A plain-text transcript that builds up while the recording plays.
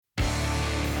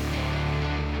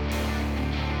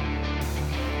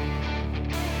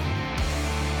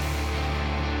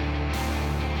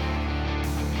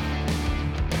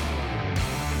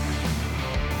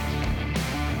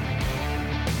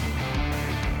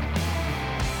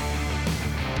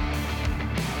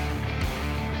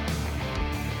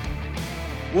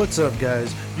What's up,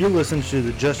 guys? You're listening to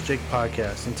the Just Jake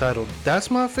podcast entitled That's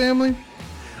My Family?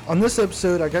 On this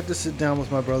episode, I got to sit down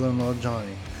with my brother-in-law,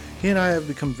 Johnny. He and I have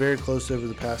become very close over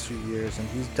the past few years, and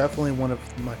he's definitely one of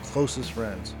my closest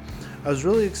friends. I was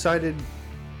really excited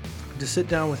to sit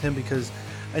down with him because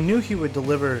I knew he would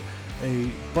deliver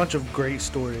a bunch of great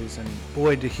stories, and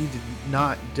boy, did he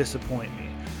not disappoint me.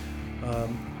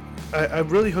 I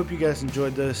really hope you guys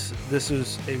enjoyed this. This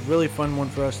is a really fun one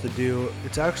for us to do.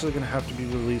 It's actually going to have to be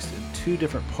released in two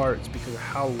different parts because of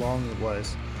how long it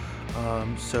was.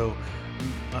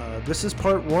 This is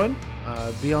part one.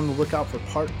 Be on the lookout for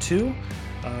part two,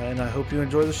 and I hope you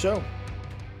enjoy the show.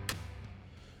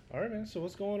 All right, man. So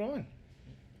what's going on?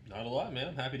 Not a lot, man.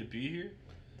 I'm happy to be here.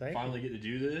 Finally get to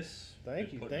do this.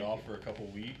 Thank you. Putting it off for a couple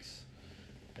weeks.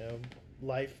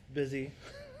 Life busy.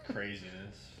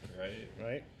 Craziness, right?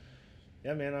 Right.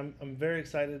 Yeah, man. I'm very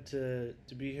excited to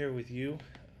be here with you.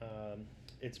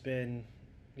 It's been,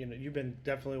 you've been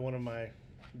definitely one of my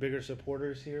bigger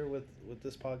supporters here with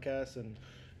this podcast, and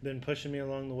been pushing me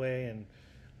along the way and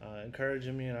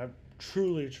encouraging me, and I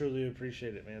truly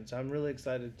appreciate it, man. So I'm really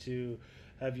excited to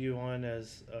have you on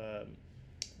as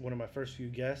one of my first few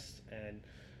guests, and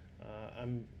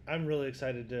I'm really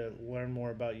excited to learn more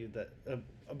about you,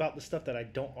 about the stuff that I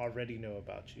don't already know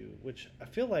about you, which I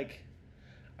feel like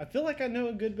I know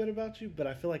a good bit about you, but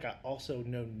I feel like I also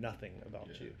know nothing about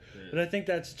you. Yeah. But I think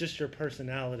that's just your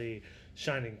personality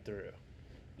shining through.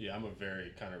 Yeah, I'm a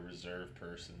very kind of reserved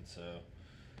person, so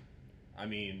I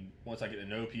mean, once I get to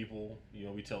know people,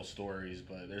 we tell stories,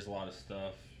 but there's a lot of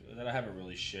stuff that I haven't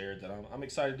really shared that I'm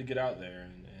excited to get out there,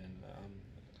 and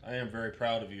I am very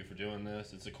proud of you for doing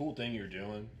this. It's a cool thing you're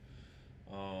doing.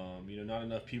 Not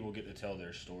enough people get to tell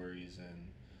their stories,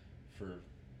 and for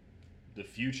the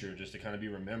future, just to kind of be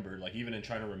remembered, like even in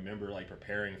trying to remember, like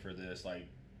preparing for this, like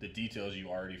the details you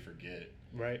already forget,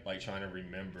 right? Like trying to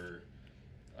remember,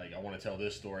 like I want to tell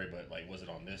this story, but like was it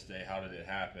on this day? How did it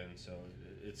happen? So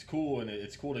it's cool, and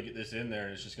it's cool to get this in there,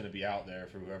 and it's just going to be out there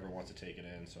for whoever wants to take it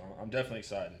in. So I'm definitely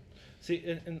excited.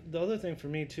 See, and the other thing for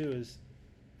me too is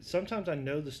sometimes I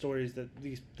know the stories that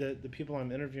the people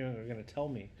I'm interviewing are going to tell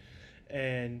me,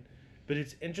 but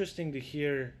it's interesting to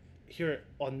hear it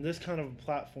on this kind of a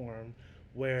platform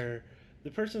where the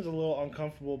person's a little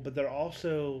uncomfortable, but they're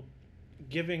also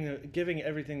giving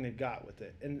everything they've got with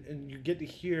it, and you get to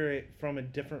hear it from a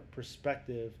different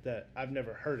perspective that I've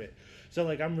never heard it. So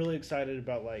like I'm really excited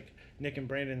about like Nick and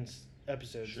Brandon's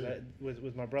episodes. Sure.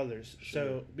 with my brothers. Sure.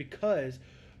 So because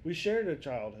we shared a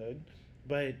childhood,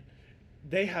 but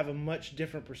they have a much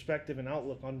different perspective and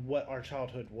outlook on what our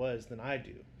childhood was than I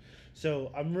do. So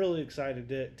I'm really excited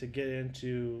to get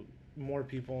into more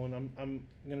people, and I'm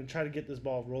going to try to get this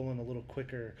ball rolling a little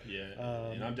quicker.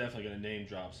 Yeah, and I'm definitely going to name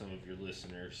drop some of your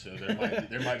listeners, so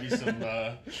there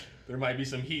might be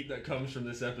some heat that comes from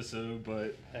this episode,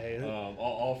 but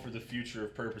all for the future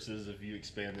of purposes. If you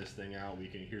expand this thing out, we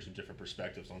can hear some different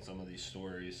perspectives on some of these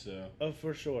stories. So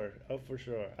for sure.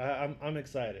 I'm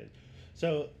excited.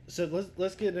 So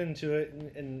let's get into it,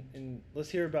 and let's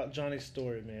hear about Johnny's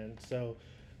story, man. So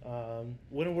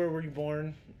when and where were you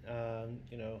born?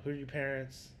 Who are your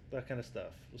parents? That kind of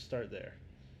stuff. We'll start there.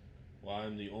 Well,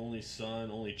 I'm the only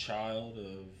child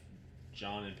of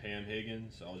John and Pam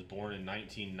Higgins. I was born in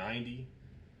 1990.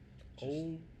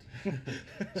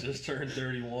 Just turned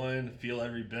 31. Feel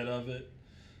every bit of it.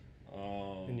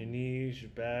 And your knees,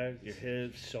 your back, your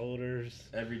hips, shoulders.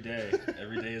 Every day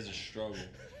is a struggle.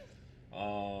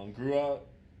 Grew up,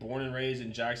 born and raised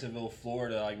in Jacksonville,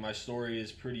 Florida. Like my story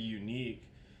is pretty unique.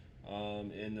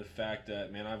 In the fact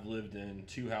that, man, I've lived in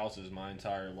two houses my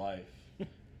entire life,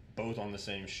 both on the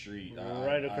same street.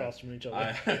 Right across from each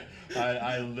other.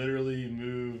 I literally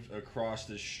moved across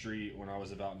the street when I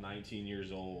was about 19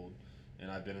 years old, and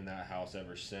I've been in that house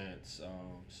ever since.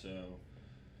 So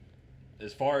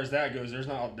as far as that goes, there's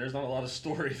not a lot of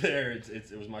story there.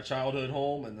 It was my childhood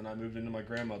home, and then I moved into my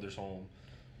grandmother's home.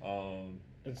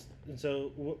 And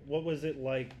so what was it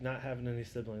like not having any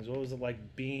siblings? What was it like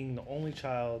being the only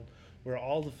child where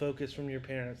all the focus from your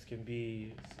parents can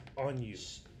be on you?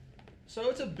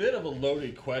 So it's a bit of a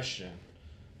loaded question,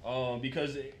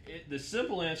 because the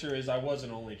simple answer is I was an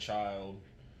only child,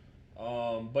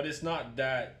 but it's not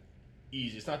that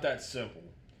easy. It's not that simple,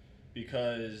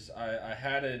 because I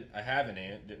have an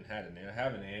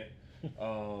aunt,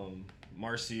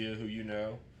 Marcia, who you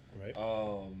know. Right.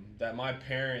 That my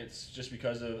parents, just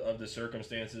because of the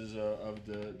circumstances of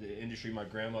the industry my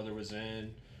grandmother was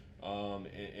in,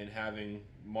 and having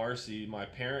Marcy, my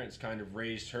parents kind of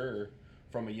raised her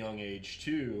from a young age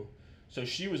too. So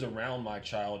she was around my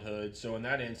childhood. So in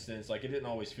that instance, like, it didn't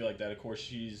always feel like that. Of course,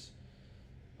 she's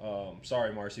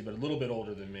Sorry, Marcy, but a little bit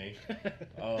older than me.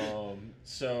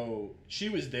 So she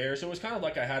was there. So it was kind of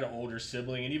like I had an older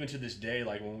sibling, and even to this day,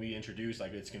 like when we introduced,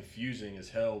 like it's confusing as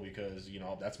hell because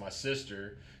that's my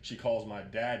sister. She calls my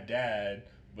dad,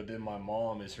 but then my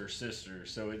mom is her sister.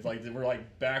 So it's like we're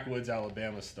like backwoods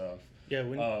Alabama stuff. Yeah,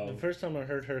 when the first time I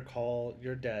heard her call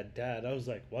your dad, I was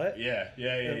like, "What?" Yeah.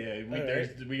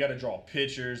 We got to draw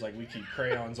pictures. Like we keep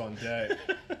crayons on deck.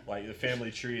 Like the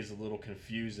family tree is a little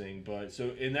confusing, but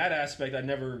so in that aspect, I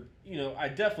never, I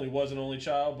definitely was an only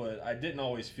child, but I didn't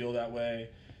always feel that way.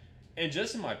 And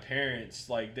just in my parents,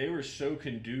 like they were so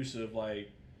conducive, like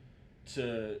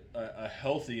to a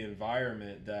healthy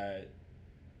environment that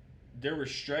there were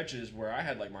stretches where I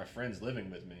had like my friends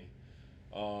living with me.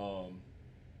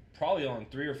 Probably on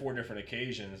 3 or 4 different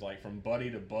occasions, like from buddy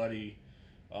to buddy.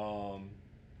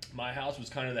 My house was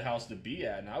kind of the house to be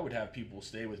at, and I would have people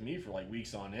stay with me for like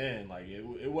weeks on end. Like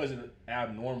it wasn't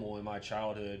abnormal in my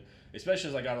childhood, especially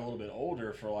as I got a little bit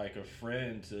older, for like a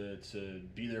friend to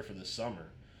be there for the summer.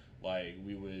 Like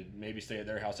we would maybe stay at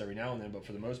their house every now and then, but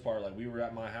for the most part, like we were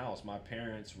at my house. My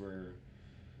parents were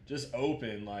just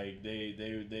open. Like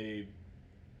they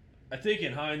I think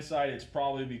in hindsight, it's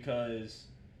probably because,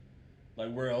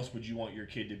 like, where else would you want your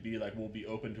kid to be? Like, we'll be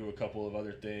open to a couple of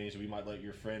other things. We might let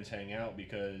your friends hang out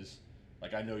because,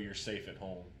 like, I know you're safe at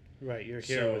home. Right, you're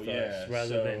here with us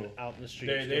rather than out in the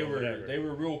streets. They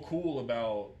were real cool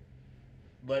about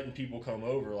letting people come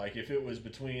over. Like, if it was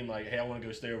between, like, hey, I want to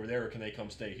go stay over there, or can they come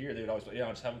stay here? They'd always be like, yeah,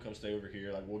 I'll just have them come stay over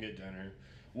here. Like, we'll get dinner.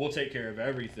 We'll take care of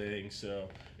everything. So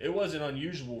it wasn't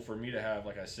unusual for me to have,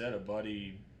 like I said, a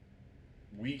buddy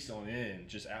weeks on end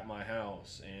just at my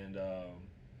house. And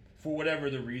for whatever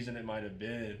the reason it might have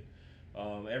been,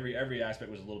 every aspect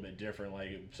was a little bit different.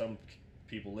 Like some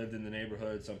people lived in the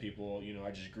neighborhood, some people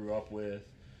I just grew up with.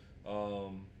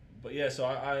 But yeah, so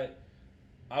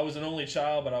I was an only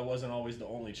child, but I wasn't always the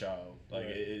only child. Like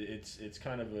right. It's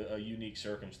kind of a unique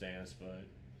circumstance, but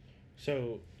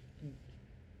so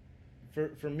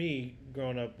for me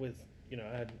growing up with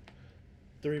I had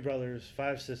 3 brothers,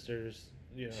 5 sisters.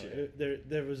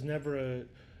 There was never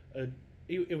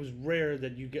it was rare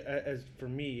that you get, as for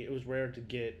me, it was rare to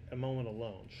get a moment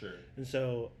alone. Sure. And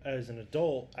so as an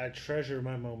adult, I treasure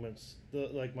my moments,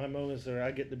 like my moments where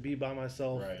I get to be by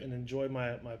myself right. and enjoy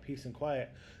my peace and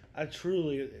quiet. I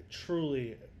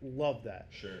truly love that.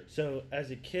 Sure. So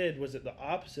as a kid, was it the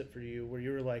opposite for you, where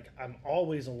you were like, I'm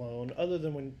always alone, other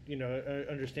than when,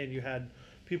 I understand you had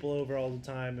people over all the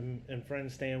time and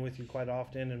friends staying with you quite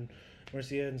often and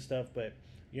Marcia and stuff, but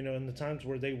in the times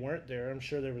where they weren't there, I'm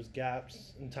sure there was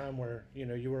gaps in time where,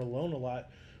 you were alone a lot.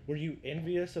 Were you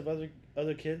envious of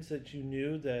other kids that you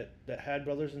knew that had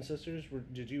brothers and sisters?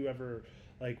 Did you ever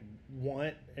like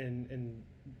want and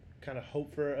kind of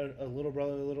hope for a little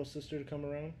brother or little sister to come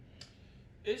around?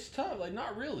 It's tough. Like,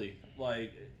 not really.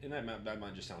 Like, and that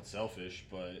might just sound selfish,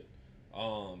 but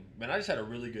man, I just had a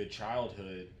really good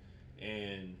childhood,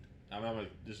 and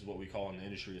this is what we call in the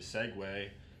industry a segue.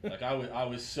 Like I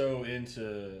was so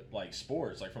into like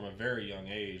sports, like from a very young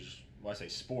age. When I say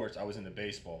sports, I was into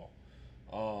baseball.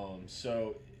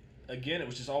 So again, it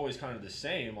was just always kind of the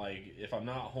same. Like if I'm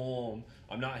not home,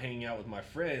 I'm not hanging out with my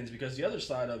friends, because the other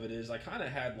side of it is I kind of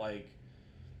had like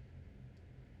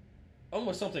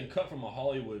almost something cut from a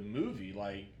Hollywood movie.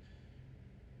 Like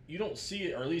you don't see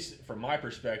it, or at least from my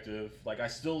perspective. Like I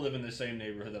still live in the same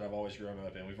neighborhood that I've always grown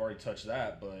up in. We've already touched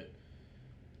that, but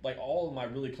like all of my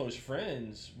really close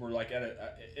friends were like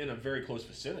in a very close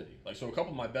vicinity. Like so, a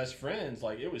couple of my best friends,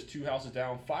 like it was 2 houses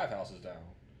down, 5 houses down.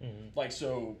 Mm-hmm. Like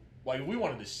so, like we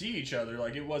wanted to see each other.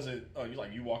 Like it wasn't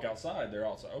like you walk outside, they're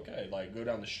outside. Okay, like go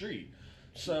down the street.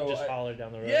 So just holler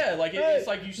down the road. Yeah, like it's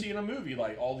like you see in a movie.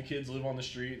 Like all the kids live on the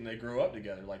street and they grow up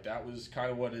together. Like that was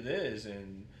kind of what it is.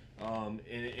 And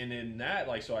in that,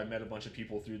 like so, I met a bunch of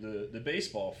people through the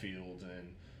baseball field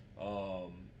and.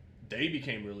 They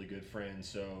became really good friends.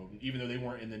 So even though they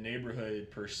weren't in the neighborhood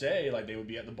per se, like they would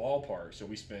be at the ballpark. So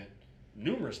we spent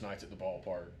numerous nights at the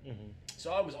ballpark. Mm-hmm.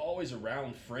 So I was always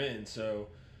around friends. So,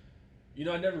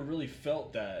 I never really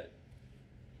felt that,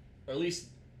 or at least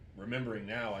remembering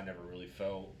now, I never really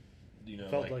felt,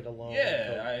 felt like alone.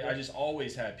 Yeah, I just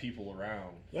always had people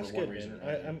around. That's for good, one reason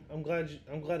man. I'm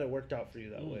glad it worked out for you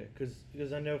that way,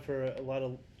 because I know for a lot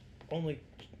of only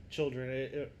children,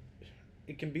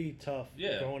 it can be tough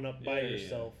growing up by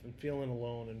yourself and feeling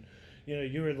alone. And,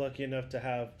 you were lucky enough to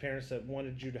have parents that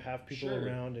wanted you to have people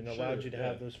around and allowed you to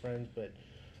have those friends. But,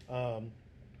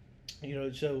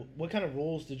 so what kind of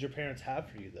rules did your parents have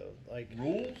for you, though? Like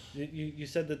rules? You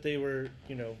said that they were,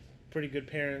 pretty good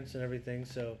parents and everything.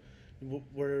 So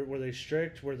were they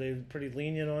strict? Were they pretty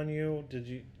lenient on you? Did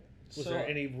you Was there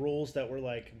any rules that were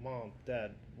like, Mom,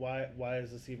 Dad, why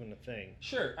is this even a thing?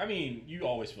 Sure. I mean, you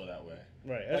always feel that way.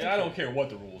 Right. Like, I don't care what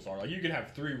the rules are. Like, you can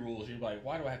have 3 rules. You're like,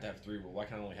 why do I have to have 3 rules? Why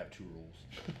can't I only have 2 rules?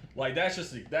 Like, that's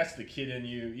the kid in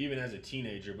you, even as a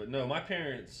teenager. But no, my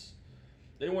parents,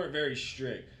 they weren't very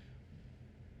strict.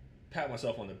 Pat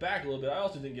myself on the back a little bit. I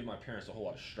also didn't give my parents a whole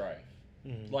lot of strife.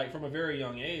 Mm-hmm. Like, from a very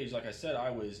young age, like I said, I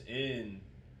was in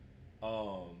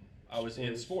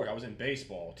sport. I was in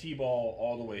baseball, t-ball,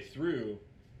 all the way through.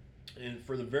 And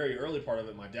for the very early part of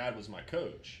it, my dad was my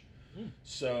coach.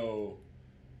 So,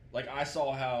 like, I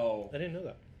saw how... I didn't know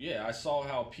that. Yeah, I saw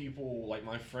how people, like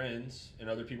my friends and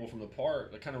other people from the park,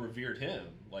 like, kind of revered him.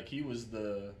 Like, he was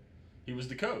the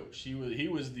coach. He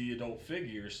was the adult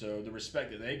figure. So the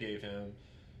respect that they gave him,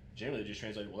 generally just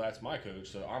translated, well, that's my coach,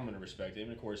 so I'm going to respect him.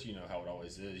 And of course, you know how it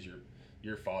always is.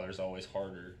 Your father's always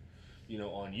harder,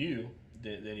 on you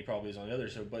than he probably is on the other.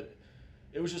 So, but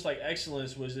it was just like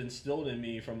excellence was instilled in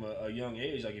me from a young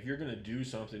age. Like, if you're going to do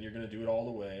something, you're going to do it all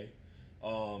the way.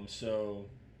 So,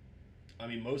 I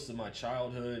mean, most of my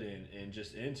childhood and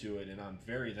just into it, and I'm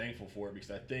very thankful for it,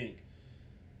 because I think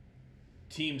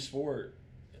team sport,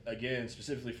 again,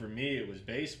 specifically for me, it was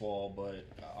baseball, but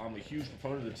I'm a huge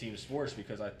proponent of team sports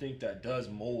because I think that does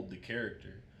mold the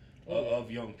character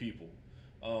of young people.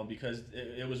 Because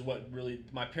it was what really,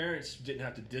 my parents didn't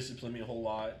have to discipline me a whole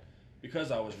lot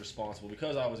because I was responsible,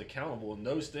 because I was accountable, and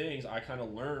those things I kind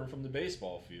of learned from the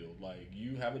baseball field. Like,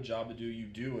 you have a job to do, you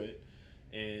do it,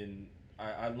 and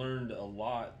I learned a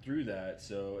lot through that.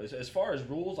 So as far as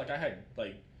rules, like, I had,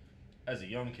 like, as a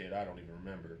young kid, I don't even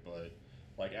remember, but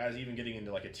like, as even getting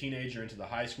into like a teenager, into the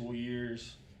high school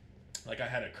years, like, I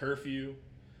had a curfew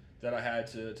that I had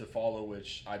to follow,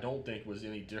 which I don't think was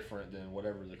any different than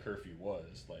whatever the curfew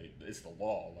was. Like, it's the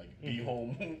law. Like, be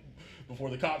home before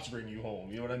the cops bring you home.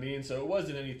 You know what I mean? So it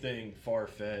wasn't anything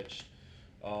far-fetched.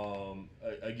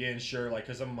 Again, sure, like,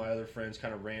 because some of my other friends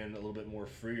kind of ran a little bit more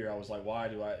freer. I was like, what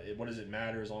does it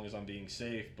matter as long as I'm being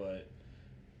safe? But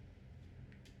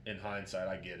in hindsight,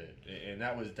 I get it. And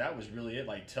that was really it.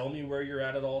 Like, tell me where you're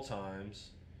at all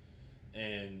times,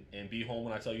 and be home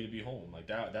when I tell you to be home. Like,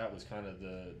 that was kind of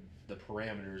the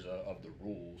parameters of the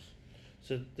rules.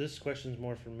 So this question's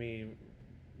more for me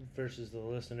versus the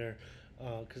listener,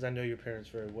 because I know your parents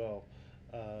very well.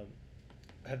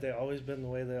 Have they always been the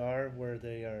way they are, where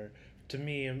they are, to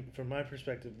me, and from my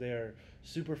perspective, they are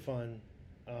super fun.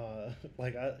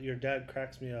 Your dad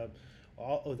cracks me up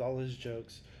with all his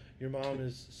jokes. Your mom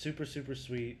is super, super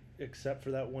sweet, except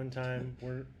for that one time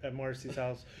we're at Marcy's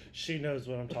house. She knows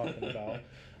what I'm talking about.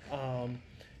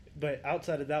 But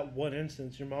outside of that one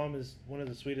instance, your mom is one of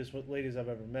the sweetest ladies I've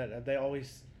ever met. Have they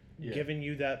always given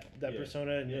you that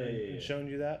persona and shown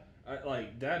you that?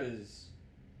 That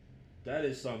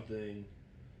is something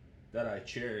that I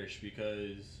cherish,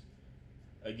 because,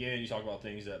 again, you talk about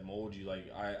things that mold you.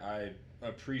 Like, I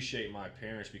appreciate my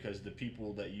parents, because the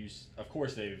people that of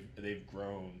course they've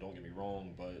grown, don't get me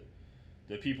wrong, but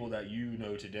the people that you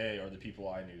know today are the people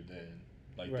I knew then.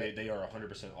 Like, right. they are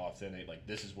 100% authentic. Like,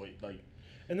 this is what, like,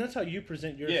 and that's how you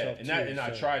present yourself. I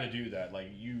try to do that. Like,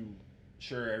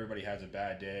 sure, everybody has a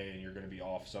bad day and you're going to be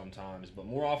off sometimes, but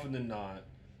more often than not,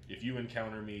 if you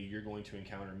encounter me, you're going to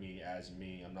encounter me as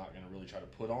me. I'm not going to really try to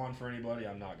put on for anybody.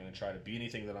 I'm not going to try to be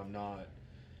anything that I'm not,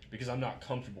 because I'm not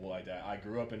comfortable like that. I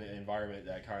grew up in an environment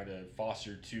that kind of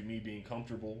fostered to me being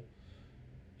comfortable,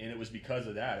 and it was because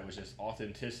of that. It was just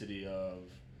authenticity of,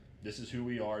 this is who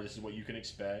we are, this is what you can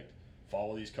expect,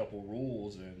 follow these couple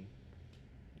rules, and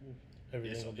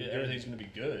everything's going to be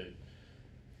good.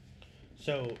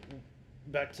 So,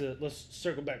 let's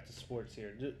circle back to sports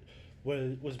here.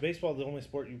 Was baseball the only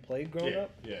sport you played growing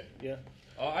up? Yeah.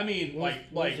 I mean,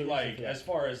 as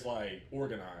far as, like,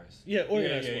 organized. Yeah,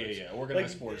 organized sports. Yeah.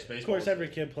 Organized sports. Baseball. Of course, every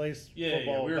kid plays football.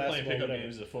 Yeah. We were playing pickup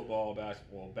games of football,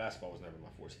 basketball. Well, basketball was never my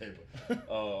forte,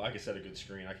 but I could set a good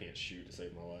screen. I can't shoot to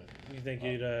save my life. You think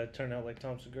you'd turn out like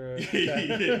Tom Segura?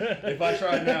 If I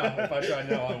tried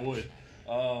now, I would.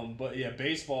 But yeah,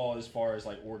 baseball, as far as,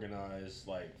 like, organized,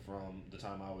 like, from the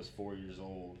time I was 4 years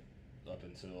old up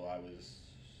until I was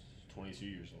 22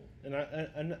 years old. And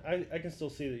I can still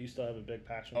see that you still have a big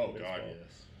passion for baseball.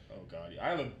 Oh God, yes. I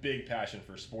have a big passion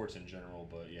for sports in general,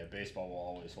 but yeah, baseball will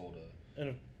always hold a...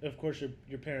 And of course,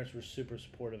 your parents were super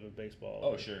supportive of baseball.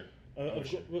 Oh, sure.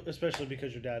 Sure. Especially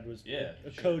because your dad was a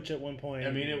sure. coach at one point.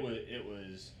 I mean, it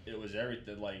was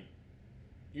everything. Like,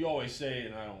 you always say,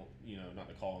 and I don't, not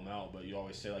to call them out, but you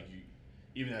always say, like, you,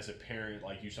 even as a parent,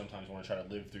 like, you sometimes want to try to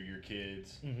live through your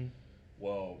kids. Mm-hmm.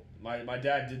 Well, my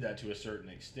dad did that to a certain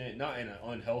extent, not in an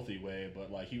unhealthy way, but,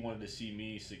 like, he wanted to see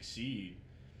me succeed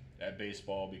at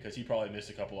baseball because he probably missed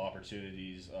a couple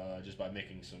opportunities just by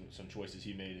making some choices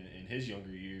he made in his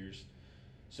younger years.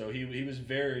 So he was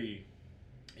very,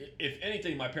 if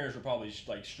anything, my parents were probably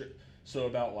like strict. So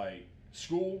about like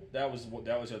school, that was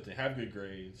the thing. Have good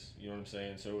grades. You know what I'm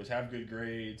saying? So it was have good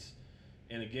grades.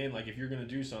 And again, like if you're gonna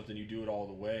do something, you do it all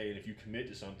the way. And if you commit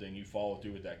to something, you follow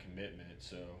through with that commitment.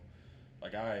 So,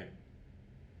 like I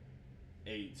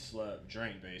ate, slept,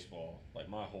 drank baseball like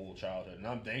my whole childhood, and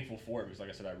I'm thankful for it because, like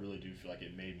I said, I really do feel like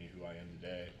it made me who I am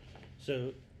today.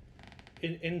 So,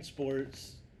 in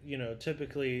sports, you know,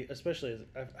 typically, especially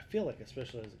as I feel like,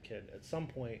 especially as a kid, at some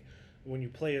point, when you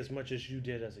play as much as you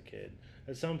did as a kid,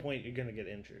 at some point you're gonna get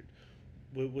injured.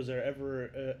 Was there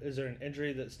ever is there an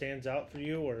injury that stands out for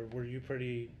you, or were you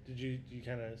pretty? Did you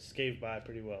kind of scave by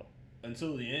pretty well?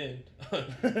 Until the end,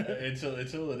 until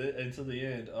the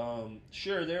end.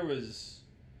 Sure, there was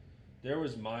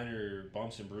minor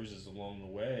bumps and bruises along the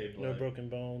way, but No broken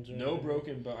bones. Or no anything?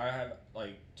 broken. But I have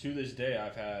like to this day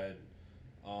I've had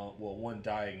one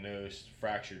diagnosed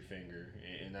fractured finger,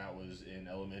 and that was in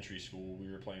elementary school. We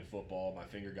were playing football. My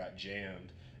finger got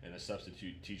jammed, and a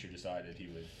substitute teacher decided he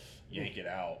would yank it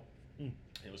out. Mm.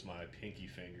 It was my pinky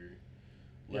finger,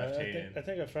 Yeah, left hand. I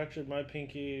think I fractured my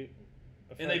pinky.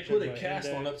 And they put a cast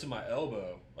on up to my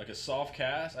elbow, like a soft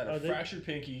cast. I had a fractured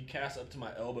pinky, cast up to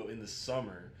my elbow in the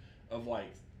summer of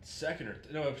like second or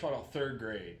no, it was probably about third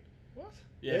grade. What?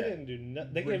 Yeah, They didn't do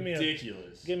nothing. They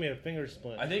ridiculous. Gave me a finger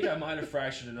splint. I think I might have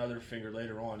fractured another finger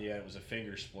later on. Yeah, it was a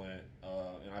finger splint,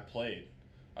 and I played.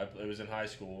 It was in high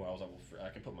school. I was like, well, I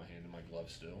can put my hand in my glove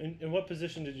still. In what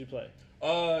position did you play?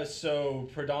 So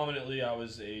predominantly I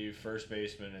was a first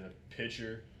baseman and a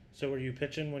pitcher. So were you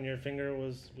pitching when your finger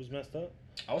was messed up?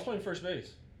 I was playing first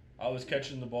base. I was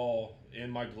catching the ball in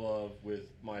my glove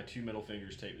with my two middle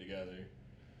fingers taped together.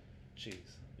 Jeez.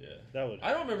 Yeah. That would.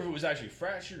 I don't remember if it was actually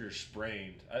fractured or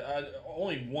sprained. I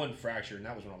only one fracture, and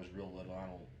that was when I was real little. I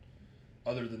don't.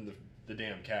 Other than the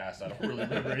damn cast, I don't really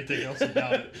remember anything else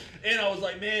about it. And I was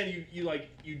like, man,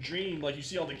 you dream like you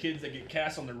see all the kids that get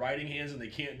casts on their writing hands and they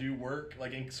can't do work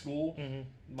like in school. Mm-hmm.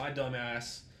 My dumb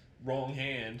ass. Wrong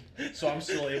hand, so I'm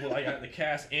still able. I got the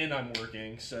cast and I'm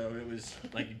working, so it was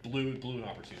like blew an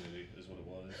opportunity is what it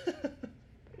was.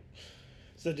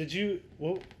 So did you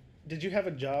have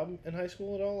a job in high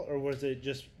school at all, or was it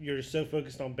just you're so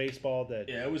focused on baseball that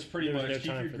Yeah, it was pretty much no keep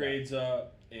your grades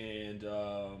up and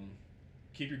and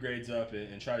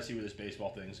try to see where this baseball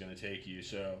thing is going to take you.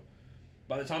 So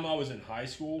by the time I was in high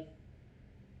school,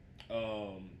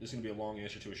 this is going to be a long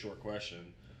answer to a short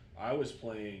question. I was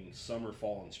playing summer,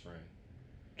 fall, and spring.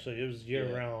 So it was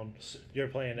year round. You're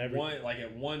playing every.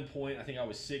 At one point, I think I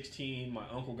was 16. My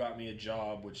uncle got me a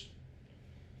job, which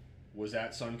was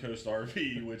at Suncoast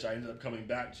RV, which I ended up coming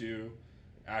back to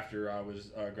after I was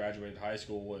graduated high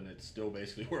school, and it's still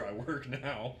basically where I work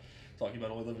now. Talking about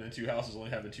only living in two houses,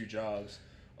 only having two jobs.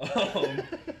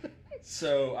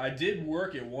 So I did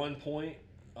work at one point.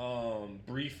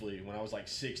 Briefly when I was like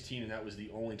 16, and that was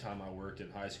the only time I worked in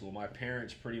high school. My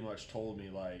parents pretty much told me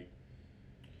like,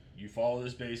 you follow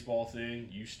this baseball thing,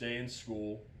 you stay in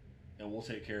school, and we'll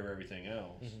take care of everything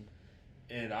else.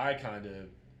 Mm-hmm. And I kind of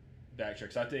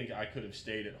backtracked because I think I could have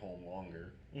stayed at home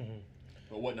longer. Mm-hmm.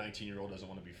 But what 19-year-old doesn't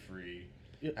want to be free?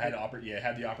 Yeah. I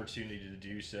had the opportunity to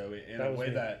do so in a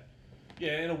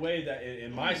way that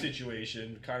in my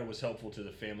situation kind of was helpful to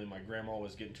the family. My grandma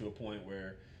was getting to a point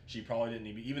where she probably didn't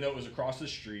need to be, even though it was across the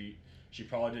street, she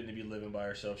probably didn't need to be living by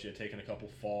herself. She had taken a couple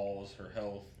falls. Her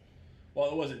health, while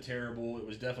it wasn't terrible, it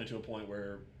was definitely to a point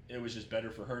where it was just better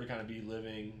for her to kind of be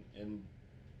living in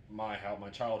my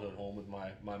childhood home with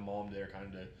my mom there, kind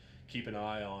of to keep an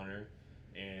eye on her.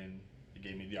 And it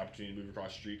gave me the opportunity to move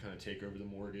across the street, kind of take over the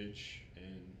mortgage,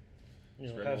 and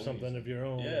have something of your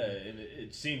own. Yeah, and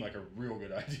it seemed like a real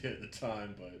good idea at the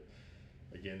time, but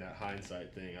again, that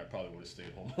hindsight thing, I probably would have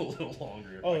stayed home a little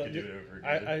longer if I could do it over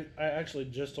again. I actually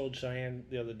just told Cheyenne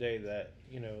the other day that,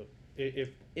 you know,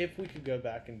 if we could go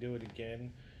back and do it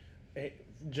again,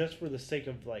 just for the sake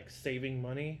of like saving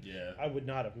money, yeah, I would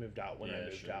not have moved out when I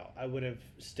moved out. I would have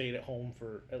stayed at home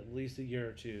for at least a year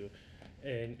or two,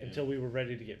 and until we were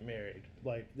ready to get married.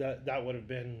 Like that would have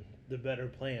been the better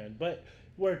plan. But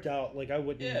worked out. Like I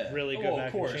wouldn't really go back.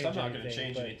 Of course, and change I'm not going to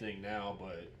anything, change anything now,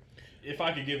 but if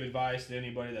I could give advice to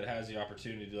anybody that has the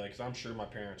opportunity to, like, because I'm sure my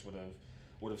parents would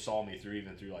have saw me through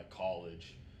like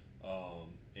college,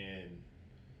 and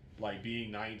like being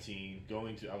 19,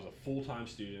 I was a full-time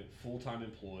student, full-time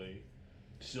employee,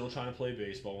 still trying to play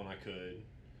baseball when I could,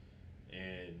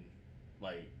 and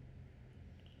like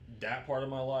that part of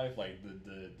my life, like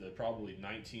the probably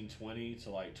 19, 20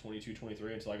 to like 22,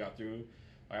 23 until I got through.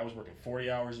 Like, I was working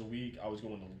 40 hours a week. I was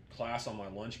going to class on my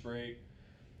lunch break.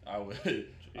 I would,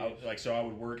 so I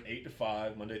would work 8 to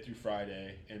 5 Monday through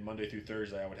Friday, and Monday through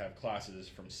Thursday I would have classes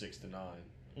from 6 to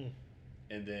 9,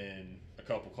 and then a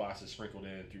couple classes sprinkled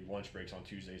in through lunch breaks on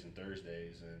Tuesdays and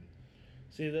Thursdays. And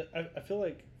see that I feel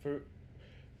like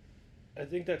I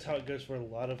think that's how it goes for a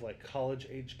lot of like college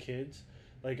age kids.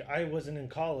 Like I wasn't in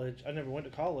college. I never went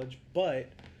to college, but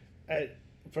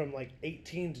from like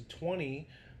 18 to 20,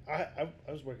 I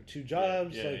was working 2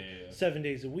 jobs, 7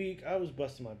 days a week. I was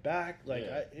busting my back. Like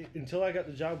until I got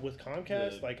the job with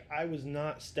Comcast, like I was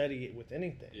not steady with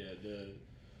anything. Yeah,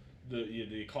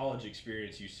 the college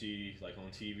experience you see like on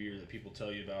TV or that people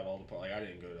tell you about all the like I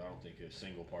didn't go to I don't think a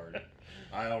single party.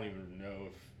 I don't even know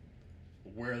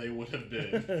where they would have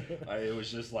been. It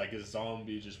was just like a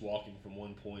zombie just walking from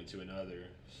one point to another.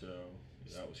 So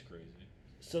that was crazy.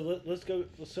 So let's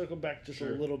circle back just a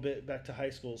little bit back to high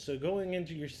school. So going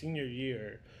into your senior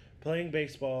year, playing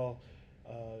baseball,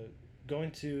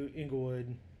 going to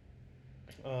Inglewood,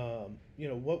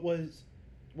 what was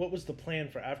the plan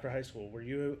for after high school? Were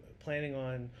you planning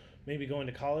on maybe going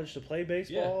to college to play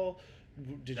baseball?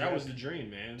 Yeah. That was the dream,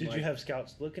 man. Did you have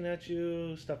scouts looking at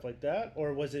you, stuff like that?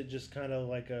 Or was it just kind of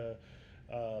like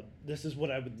this is what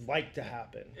I would like to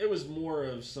happen? It was more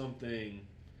of something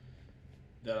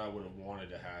that I would have wanted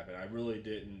to happen. I really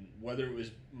didn't, whether it was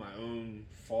my own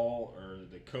fault or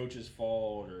the coach's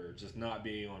fault or just not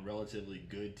being on relatively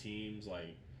good teams.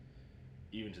 Like,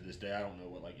 even to this day, I don't know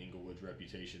what like Inglewood's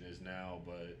reputation is now,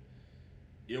 but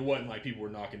it wasn't like people were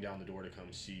knocking down the door to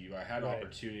come see you. I had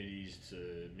opportunities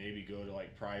to maybe go to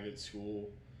like private school,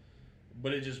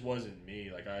 but it just wasn't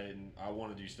me. Like I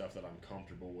want to do stuff that I'm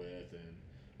comfortable with. And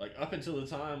like up until the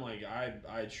time, like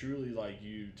I truly, like,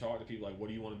 you talk to people like, what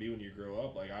do you want to be when you grow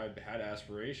up? Like I had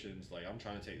aspirations. Like I'm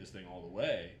trying to take this thing all the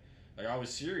way. Like I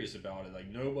was serious about it. Like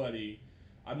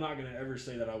I'm not going to ever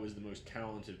say that I was the most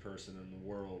talented person in the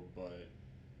world, but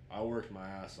I worked my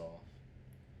ass off.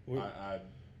 I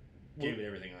gave it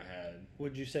everything I had.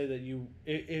 Would you say that you,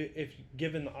 if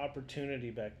given the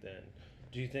opportunity back then,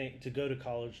 do you think to go to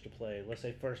college to play, let's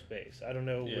say first base? I don't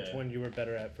know which one you were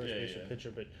better at, first base or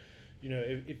pitcher, but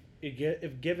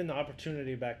if given the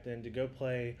opportunity back then to go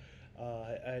play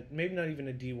at maybe not even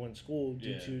a D1 school,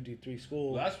 D2, D3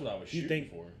 school, well, that's what I was shooting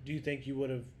for. Do you think you would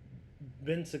have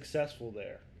been successful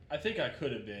there? I think I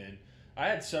could have been. I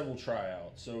had several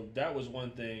tryouts, so that was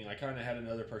one thing. I kind of had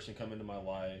another person come into my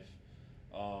life,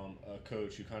 a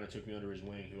coach who kind of took me under his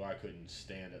wing, who I couldn't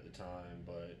stand at the time.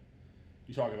 But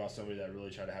you talk about somebody that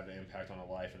really tried to have an impact on a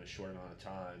life in a short amount of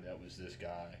time. That was this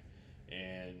guy,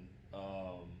 and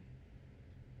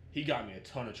he got me a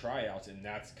ton of tryouts, and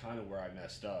that's kind of where I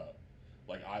messed up.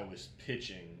 Like I was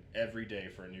pitching every day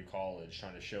for a new college,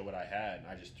 trying to show what I had, and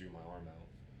I just threw my arm out.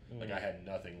 Like I had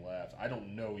nothing left. I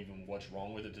don't know even what's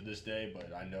wrong with it to this day,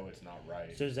 but I know it's not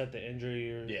right. So is that the injury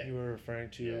you were referring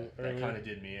to earlier? That kind of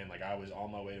did me in. Like I was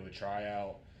on my way to a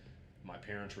tryout. My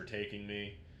parents were taking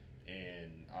me,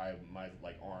 and my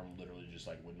arm literally just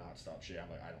like would not stop shaking. I'm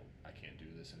like, I can't do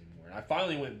this anymore. And I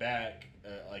finally went back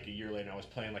like a year later. And I was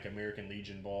playing like American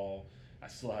Legion ball. I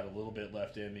still had a little bit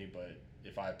left in me, but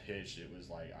if I pitched, it was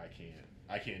like I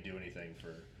can't do anything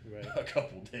for a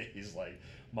couple days. Like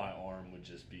my arm would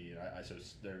just be. And so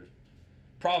there's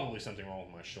probably something wrong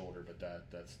with my shoulder, but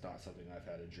that's not something I've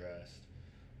had addressed.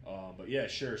 But yeah,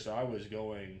 sure. So I was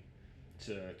going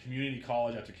to community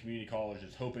college after community college,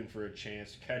 just hoping for a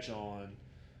chance to catch on.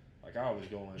 Like I was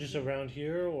going just around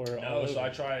here or no. So I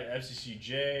tried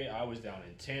FCCJ. I was down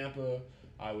in Tampa.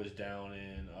 I was down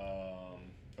in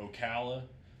Ocala,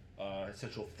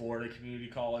 Central Florida Community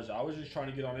College. I was just trying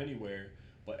to get on anywhere,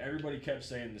 but everybody kept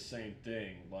saying the same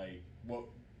thing. Like what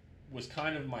was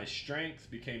kind of my strength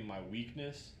became my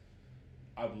weakness.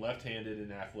 I'm left-handed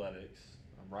in athletics.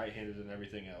 I'm right-handed in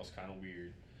everything else. Kind of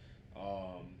weird.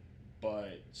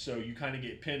 But so you kind of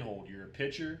get pinholed. You're a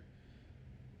pitcher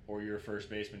or you're a first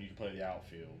baseman. You can play the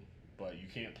outfield, but you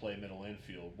can't play middle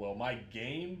infield. Well, my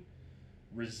game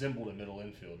resembled a middle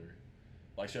infielder.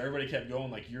 Like, so everybody kept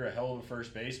going, like, you're a hell of a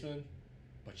first baseman,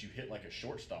 but you hit like a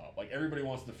shortstop. Like, everybody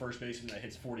wants the first baseman that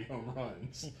hits 40 home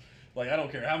runs. Like, I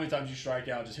don't care how many times you strike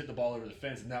out, just hit the ball over the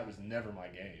fence, and that was never my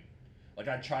game. Like,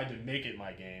 I tried to make it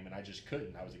my game, and I just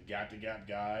couldn't. I was a gap-to-gap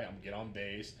guy. I'm get on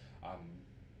base. I'm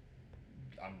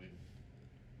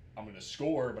going to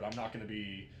score, but I'm not going to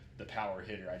be the power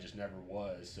hitter. I just never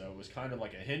was. So it was kind of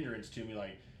like a hindrance to me.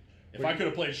 Like, if I could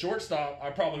have played shortstop,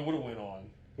 I probably would have went on.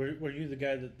 Were you the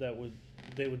guy that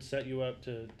they would set you up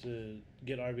to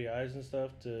get RBIs and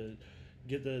stuff to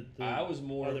get the I was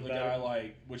more other of a batter- guy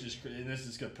like, which is and this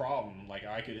is a problem. Like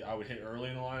I would hit early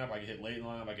in the lineup, I could hit late in the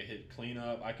lineup, I could hit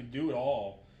cleanup, I could do it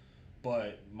all.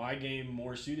 But my game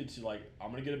more suited to like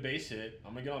I'm gonna get a base hit,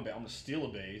 I'm gonna get on, I'm gonna steal a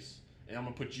base, and I'm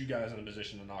gonna put you guys in a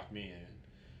position to knock me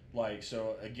in. Like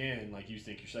so again, like you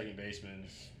think your second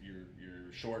baseman's your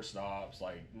shortstops,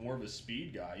 like more of a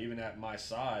speed guy. Even at my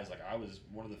size, like I was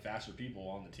one of the faster people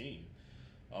on the team,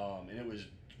 and it was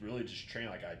really just training.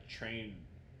 Like I trained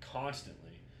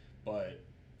constantly, but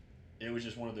it was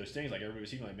just one of those things. Like everybody was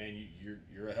seeing, like, man,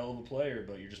 you're a hell of a player,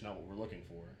 but you're just not what we're looking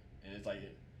for. And it's like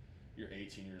you're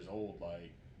 18 years old.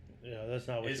 Like Yeah, that's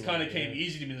not what it's you kind want of to came do.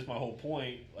 easy to me. That's my whole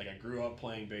point. Like I grew up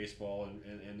playing baseball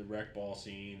and the rec ball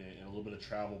scene and a little bit of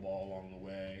travel ball along the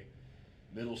way.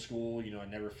 Middle school, I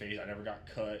never got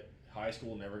cut. High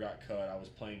school, never got cut. I was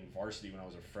playing varsity when I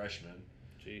was a freshman.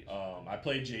 Jeez. I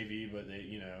played JV, but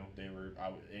they were.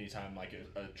 Anytime like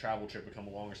a travel trip would come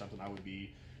along or something, I would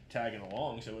be tagging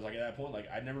along. So it was like at that point, like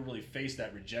I never really faced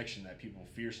that rejection that people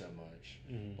fear so much.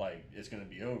 Mm-hmm. Like it's gonna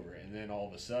be over, and then all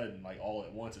of a sudden, like all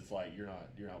at once, it's like you're not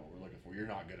what we're looking for. You're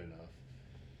not good enough.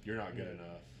 You're not good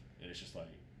enough, and it's just like,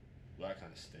 well, that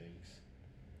kind of stings.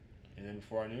 And then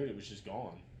before I knew it, it was just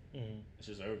gone. Mm-hmm. It's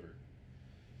just over.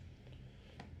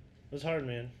 It's hard,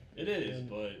 man. It is, And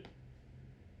but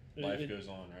life goes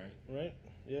on, right? Right?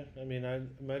 Yeah. I mean,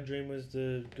 my dream was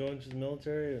to go into the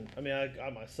military, and I mean, I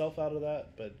got myself out of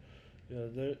that, but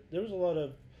there was a lot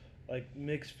of like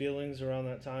mixed feelings around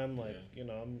that time. Like,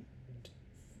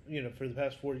 for the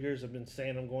past 4 years, I've been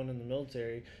saying I'm going in the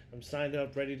military. I'm signed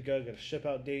up, ready to go. Got a ship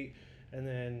out date, and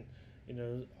then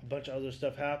a bunch of other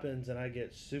stuff happens, and I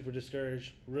get super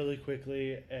discouraged really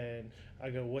quickly, and I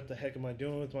go, "What the heck am I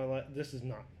doing with my life? This is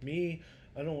not me.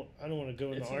 I don't want to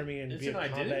go in the army and be a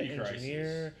combat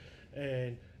engineer."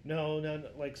 And no.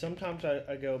 Like sometimes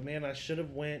I go, "Man, I should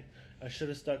have went. I should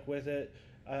have stuck with it.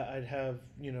 I'd have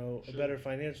a better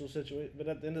financial situation." But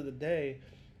at the end of the day,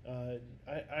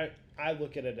 I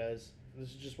look at it as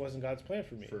this just wasn't God's plan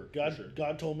for me.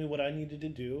 God told me what I needed to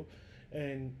do,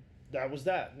 and that was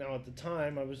that. Now at the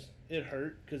time, it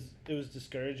hurt because it was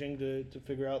discouraging to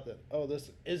figure out that, oh,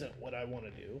 this isn't what I want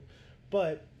to do,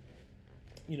 but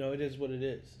it is what it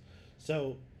is.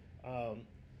 So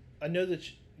I know that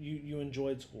you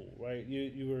enjoyed school, right?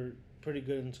 You were pretty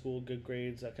good in school, good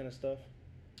grades, that kind of stuff.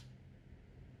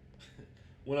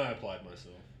 When I applied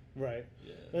myself. Right.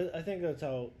 Yeah. But I think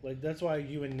that's why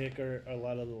you and Nick are a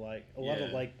lot of like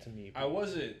to me. I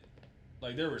wasn't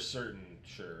like there were certain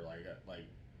like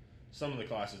some of the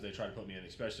classes they tried to put me in,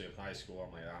 especially in high school.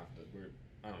 I'm like,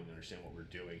 I don't even understand what we're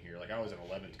doing here. Like I was in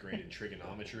 11th grade in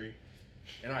trigonometry,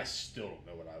 and I still don't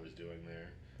know what I was doing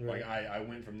there. Right. Like I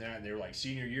went from that, and they were like,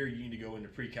 senior year, you need to go into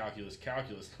pre-calculus,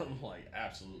 calculus. I'm like,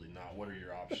 absolutely not. What are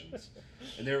your options?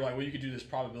 And they were like, well, you could do this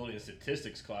probability and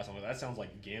statistics class. I'm like, that sounds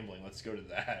like gambling. Let's go to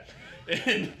that.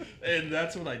 And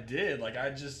that's what I did. Like I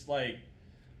just like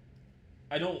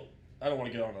I don't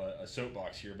want to get on a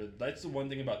soapbox here, but that's the one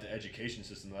thing about the education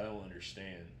system that I don't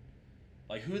understand.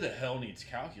 Like, who the hell needs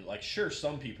calculus? Like, sure,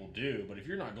 some people do, but if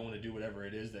you're not going to do whatever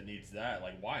it is that needs that,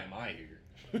 like, why am I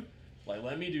here? Like,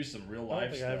 let me do some real life I don't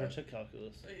think stuff. I ever took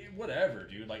calculus. Whatever,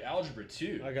 dude. Like, algebra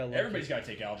 2. Everybody's got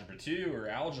to take algebra 2 or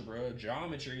algebra,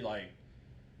 geometry. Like,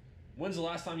 when's the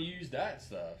last time you used that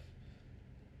stuff?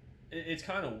 It's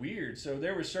kind of weird. So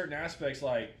there were certain aspects,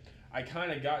 like, I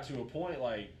kind of got to a point,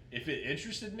 like, if it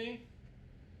interested me,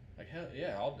 like, hell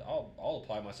yeah, I'll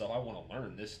apply myself. I want to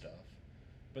learn this stuff.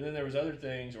 But then there was other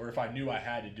things, or if I knew I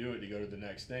had to do it to go to the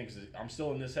next thing, because I'm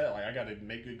still in this head, like I got to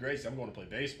make good grades. I'm going to play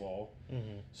baseball.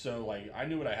 Mm-hmm. So like I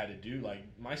knew what I had to do. Like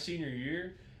my senior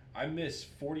year, I missed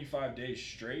 45 days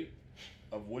straight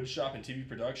of woodshop and TV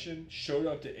production. Showed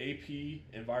up to AP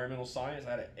Environmental Science. I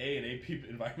had an A in AP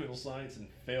Environmental Science and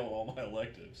failed all my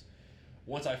electives.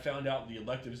 Once I found out the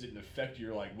electives didn't affect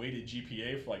your like weighted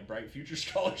GPA for like Bright Future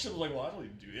Scholarship, I was like, well, I don't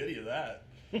even do any of that.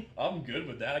 I'm good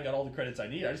with that. I got all the credits I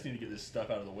need. I just need to get this stuff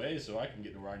out of the way so I can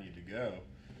get to where I need to go.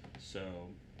 So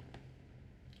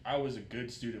I was a good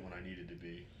student when I needed to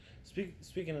be.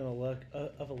 Speaking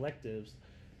of electives,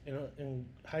 in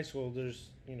high school, there's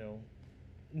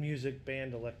music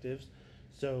band electives.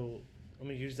 So I'm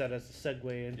gonna use that as a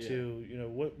segue into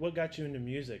what got you into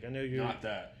music. I know you're not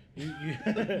that. You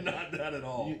not that at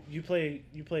all. You play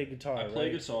guitar. I play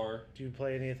guitar. Do you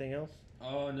play anything else?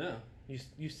 Oh no.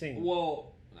 You sing.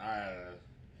 Well,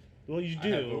 you do.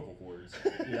 I have vocal cords.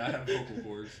 Yeah, I have vocal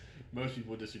cords. Most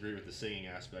people disagree with the singing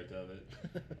aspect of it.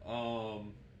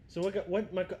 So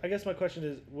I guess my question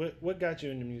is, what got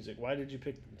you into music? Why did you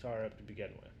pick the guitar up to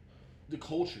begin with? The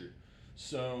culture.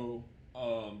 So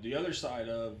The other side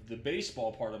of the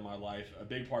baseball part of my life, a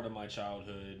big part of my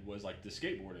childhood was like the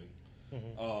skateboarding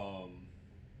Mm-hmm. um,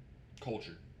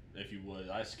 culture, if you would.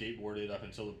 I skateboarded up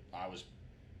until I was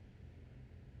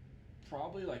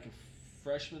probably like a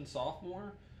freshman,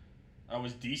 sophomore. I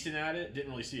was decent at it.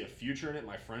 Didn't really see a future in it.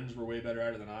 My friends were way better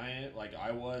at it than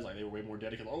I was. Like they were way more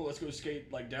dedicated. Oh, let's go skate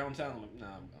like downtown. I'm like,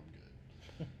 nah, I'm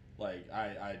good. Like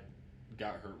I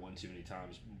got hurt one too many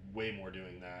times. Way more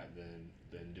doing that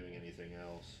than doing anything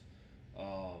else.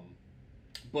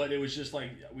 But it was just like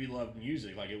we loved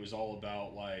music. Like it was all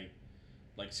about like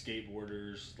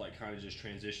skateboarders like kind of just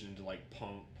transitioned into like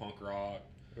punk rock,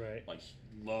 Right. like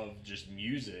loved just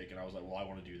music, and I was like, well, I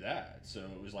want to do that. So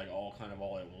it was like all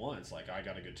at once. Like I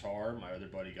got a guitar, my other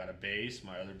buddy got a bass,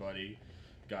 my other buddy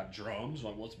got drums.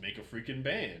 Like, let's make a freaking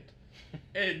band.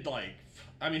 And like,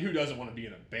 I mean, who doesn't want to be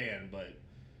in a band? But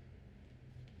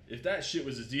if that shit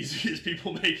was as easy as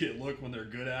people make it look when they're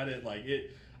good at it, like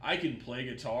it. I can play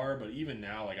guitar, but even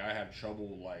now, like I have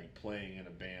trouble like playing in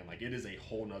a band. Like it is a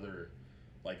whole nother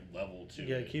like level to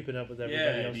Yeah, it. keeping up with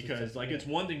everybody else. Because like it's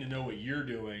one thing to know what you're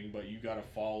doing, but you got to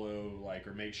follow like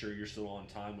or make sure you're still on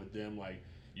time with them. Like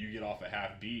you get off a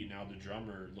half beat, now the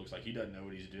drummer looks like he doesn't know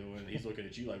what he's doing. He's looking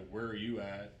at you like, where are you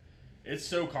at? It's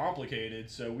so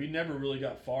complicated. So we never really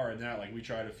got far in that. Like we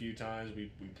tried a few times. We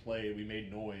played. We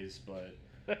made noise, but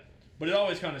it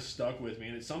always kind of stuck with me,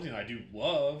 and it's something I do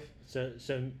love. So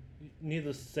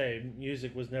needless to say,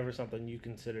 music was never something you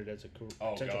considered as a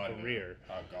potential career.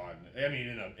 No. Oh God! I mean,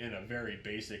 in a very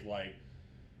basic like,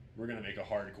 we're gonna make a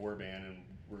hardcore band and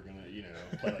we're gonna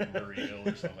play like Murray Hill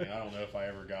or something. I don't know if I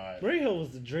ever got. Murray Hill was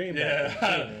the dream. Yeah, back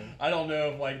then, too, I don't know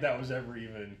if like that was ever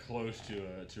even close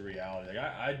to reality. Like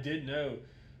I did know,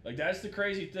 like that's the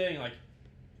crazy thing. Like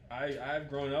I've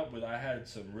grown up with. I had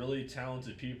some really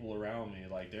talented people around me.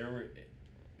 Like there were,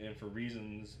 and for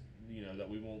reasons that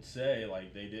we won't say,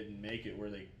 like they didn't make it where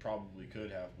they probably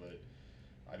could have. But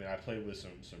I mean, I played with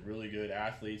some really good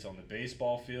athletes on the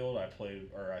baseball field. I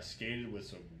skated with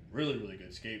some really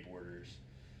good skateboarders,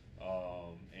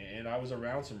 and I was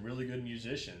around some really good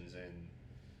musicians. And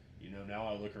now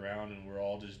I look around and we're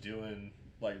all just doing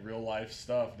like real life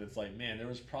stuff. And it's like, man, there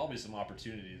was probably some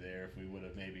opportunity there if we would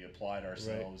have maybe applied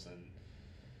ourselves. Right.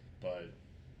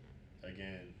 But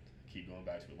again, keep going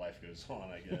back to what life goes on,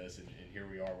 I guess, and here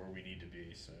we are where we need to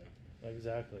be. So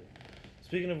Exactly.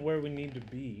 Speaking of where we need to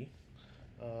be,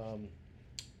 well,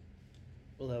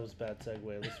 that was a bad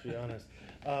segue. Let's be honest.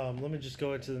 Let me just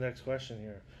go into the next question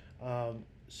here.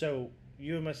 So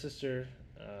you and my sister,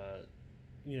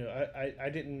 I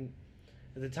didn't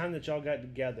at the time that y'all got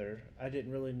together. I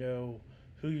didn't really know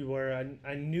who you were.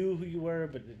 I knew who you were,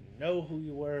 but didn't know who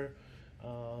you were,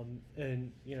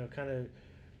 and kind of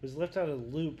was left out of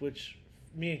the loop, which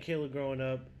me and Kayla growing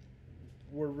up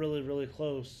were really, really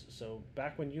close. So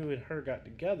back when you and her got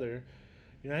together,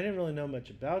 I didn't really know much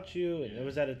about you, and it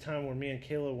was at a time where me and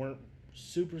Kayla weren't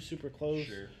super, super close.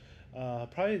 sure.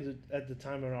 Probably at the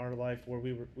time in our life where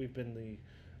we've been the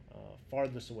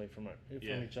farthest away from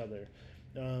each other.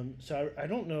 So I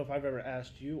don't know if I've ever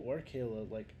asked you or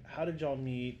Kayla, like, how did y'all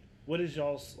meet? What is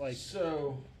y'all's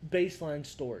baseline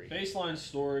story? Baseline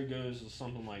story goes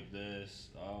something like this.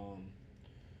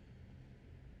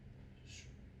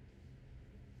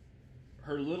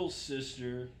 Her little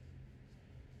sister,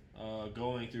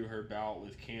 going through her bout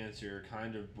with cancer,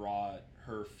 kind of brought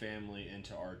her family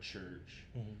into our church.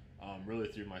 Mm-hmm. Really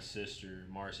through my sister,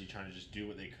 Marcy, trying to just do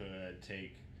what they could,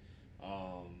 take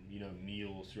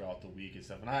meals throughout the week and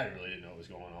stuff. And I really didn't know what was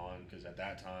going on because at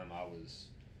that time I was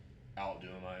out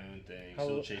doing my own thing,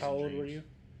 still chasing how old dreams. were you?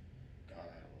 God,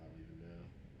 I don't even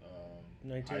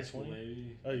know. 19, high school 20?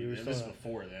 maybe. Oh, you were this still is in,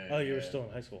 before then. Oh, you were still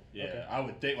in high school. Yeah, Okay. I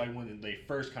would think like when they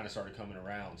first kind of started coming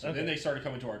around. So then they started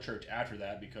coming to our church after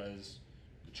that because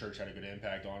the church had a good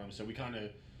impact on them. So we kind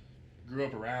of grew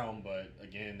up around, but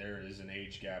again, there is an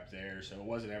age gap there, so it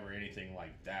wasn't ever anything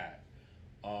like that.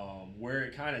 Where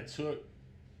it kind of took,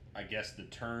 I guess, the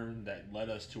turn that led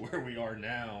us to where we are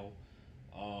now,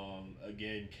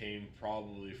 again, came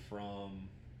probably from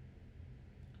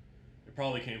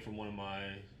one of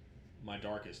my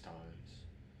darkest times.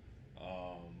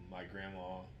 My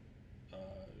grandma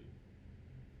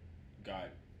got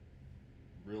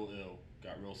real ill,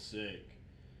 got real sick,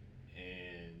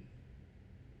 and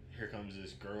here comes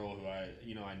this girl who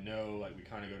I know, like we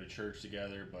kind of go to church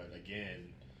together, but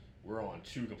again, we're on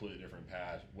two completely different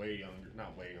paths.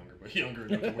 Not way younger, but younger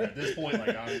enough to where at this point,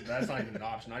 like that's not even an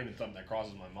option, not even something that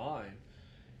crosses my mind.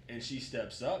 And she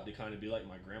steps up to kind of be like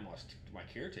my grandma's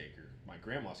caretaker,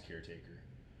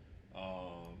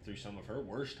 through some of her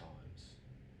worst times.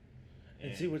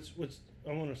 And see what's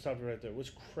I want to stop you right there.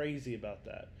 What's crazy about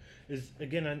that is,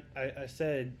 again, I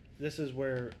said this is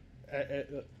where at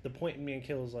the point in me and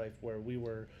Kayla's life where we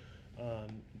were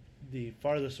the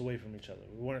farthest away from each other.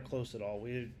 We weren't close at all.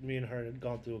 Me and her had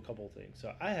gone through a couple of things,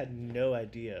 so I had no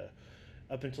idea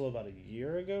up until about a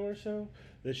year ago or so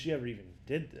that she ever even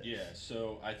did this. Yeah,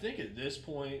 so I think at this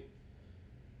point,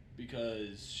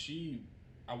 because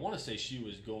I want to say she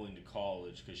was going to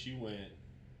college because she went.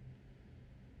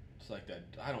 It's like that.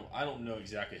 I don't know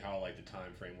exactly how like the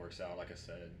time frame works out. Like I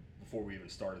said before we even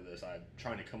started this, I'm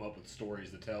trying to come up with stories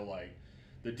to tell. Like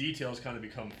the details kind of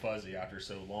become fuzzy after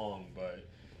so long, but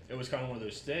it was kind of one of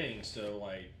those things. So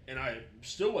like, and I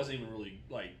still wasn't even really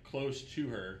like close to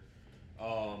her,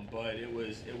 but it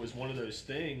was one of those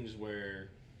things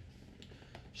where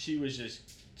she was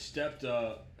just stepped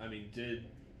up. I mean, did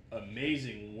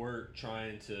amazing work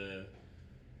trying to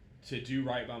do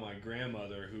right by my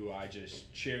grandmother, who I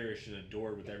just cherished and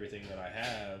adored with everything that I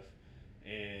have,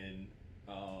 and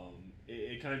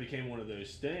it kind of became one of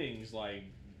those things. Like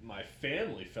my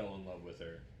family fell in love with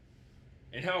her,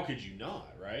 and how could you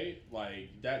not, right? Like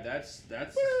that's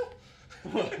that's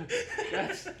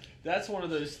one of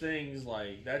those things.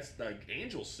 Like that's like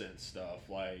angel sent stuff.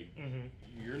 Like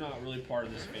you're not really part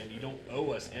of this family. You don't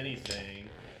owe us anything.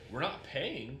 We're not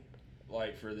paying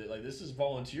like for the like this is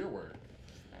volunteer work.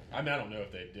 I mean, I don't know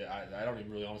if they did. I don't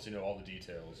even really honestly know all the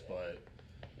details, but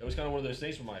it was kind of one of those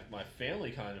things where my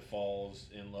family kind of falls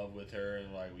in love with her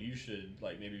and like, well, you should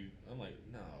like maybe. I'm like,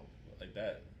 no, like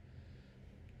that.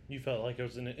 You felt like it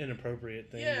was an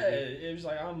inappropriate thing. Yeah, it was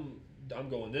like I'm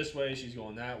going this way, she's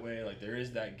going that way. Like there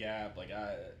is that gap. Like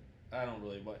I don't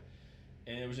really what.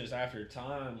 And it was just after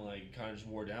time, like kind of just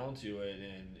wore down to it,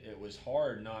 and it was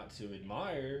hard not to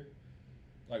admire,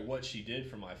 like what she did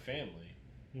for my family.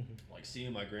 Like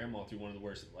seeing my grandma through one of the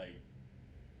worst, like,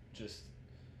 just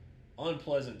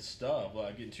unpleasant stuff.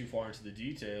 Like getting too far into the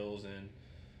details, and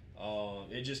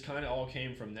it just kind of all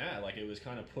came from that. Like it was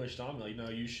kind of pushed on me. Like, no,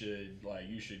 you should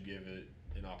give it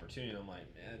an opportunity. And I'm like,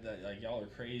 man, that like y'all are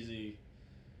crazy.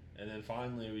 And then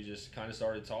finally, we just kind of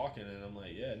started talking, and I'm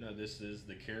like, yeah, no, this is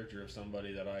the character of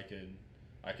somebody that I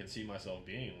can see myself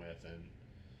being with, and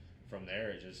from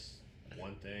there, it just.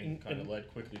 One thing kind of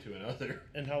led quickly to another.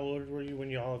 And how old were you when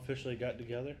you all officially got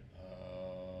together?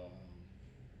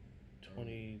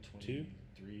 22?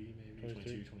 23, maybe.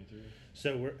 22, 23.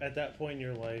 So we're at that point in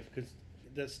your life, because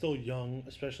that's still young,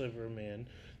 especially for a man.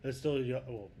 That's still young.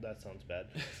 Well, that sounds bad.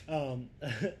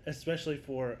 Especially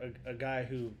for a guy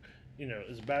who,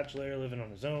 is a bachelor living on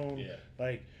his own. Yeah.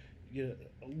 Like,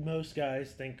 most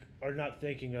guys are not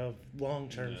thinking of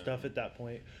long-term stuff at that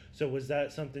point. So was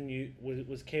that something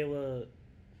was Kayla?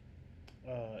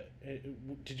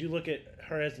 Did you look at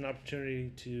her as an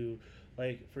opportunity to,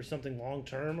 like, for something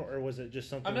long-term, or was it just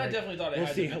something? I mean, like, I definitely thought it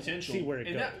had the potential. See where it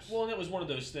goes. And that was one of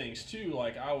those things too.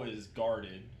 Like I was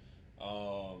guarded,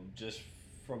 just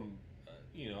from,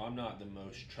 I'm not the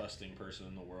most trusting person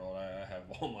in the world. I have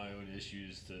all my own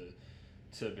issues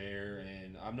to bear,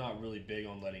 and I'm not really big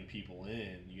on letting people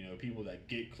in. People that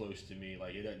get close to me,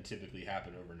 like it doesn't typically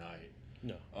happen overnight.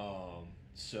 No.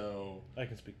 So I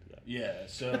can speak to that. Yeah.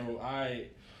 So I,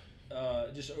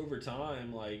 just over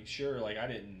time, like sure, like I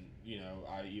didn't,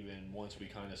 I even once we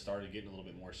kind of started getting a little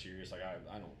bit more serious, like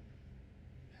I don't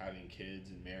having kids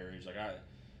and marriage, like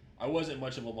I wasn't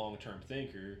much of a long term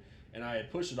thinker. And I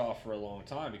had pushed it off for a long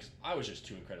time because I was just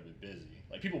too incredibly busy.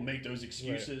 Like people make those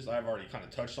excuses. Right. I've already kind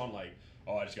of touched on, like,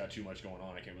 oh, I just got too much going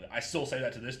on. I can't really. I still say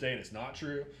that to this day, and it's not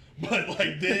true. But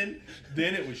like then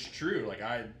it was true. Like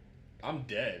I'm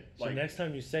dead. So like next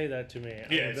time you say that to me,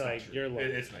 yeah, I'm like, true. You're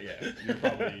lying. It's not. Yeah, you're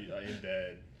probably in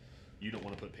bed. You don't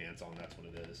want to put pants on. That's what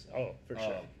it is. Oh, for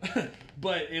sure.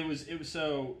 But it was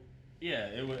so. Yeah,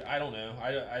 it was. I don't know.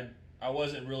 I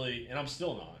wasn't really, and I'm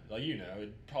still not. Like,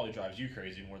 it probably drives you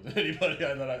crazy more than anybody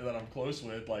that I'm close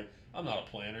with. Like, I'm not a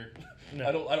planner. No.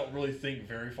 I don't really think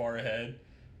very far ahead.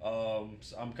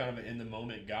 So I'm kind of an in the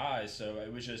moment guy. So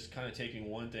it was just kind of taking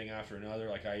one thing after another.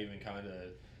 Like I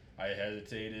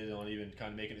hesitated on even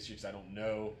kind of making this because I don't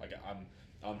know. Like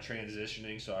I'm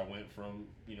transitioning. So I went from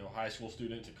high school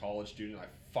student to college student. I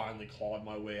finally clawed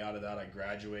my way out of that. I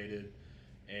graduated,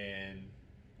 and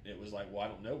it was like, well, I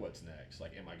don't know what's next.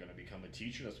 Like, am I going to become a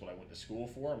teacher? That's what I went to school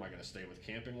for. Am I going to stay with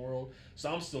Camping World?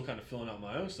 So I'm still kind of filling out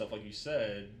my own stuff. Like you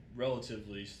said,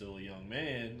 relatively still a young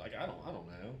man. Like, I don't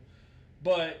know.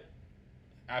 But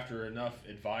after enough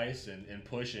advice and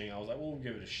pushing, I was like, well, we'll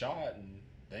give it a shot. And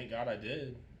thank God I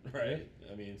did. Right?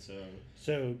 Yeah. I mean,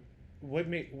 So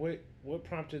what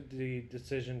prompted the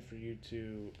decision for you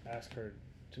to ask her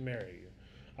to marry you?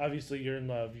 Obviously, you're in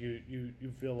love. You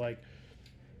feel like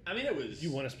I mean, it was.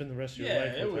 You want to spend the rest of your Yeah,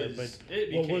 life it with was. her, but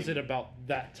It what was became- it about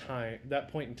that time, that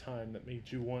point in time, that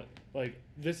made you want like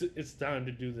this? It's time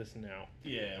to do this now.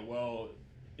 Yeah, well,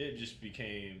 it just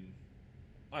became.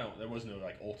 There was no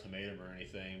like ultimatum or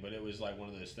anything, but it was like one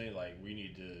of those things like we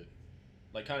need to,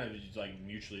 like kind of just like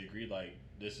mutually agreed like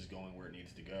this is going where it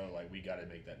needs to go. Like we got to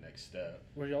make that next step.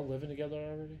 Were y'all living together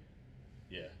already?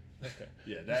 Yeah. Okay.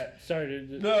 Yeah, that. Sorry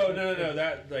to. No.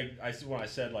 That like when I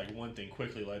said like one thing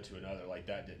quickly led to another. Like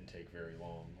that didn't take very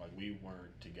long. Like we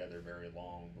weren't together very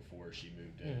long before she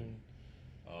moved in.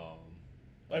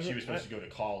 Like she was supposed to go to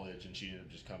college, and she ended up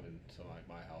just coming to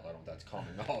my house. I don't know if that's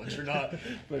common knowledge or not.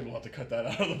 Maybe we'll have to cut that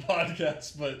out of the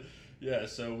podcast. But yeah,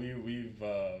 so we've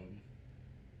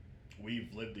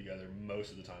lived together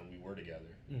most of the time we were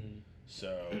together. Mm-hmm.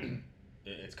 So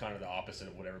it's kind of the opposite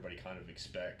of what everybody kind of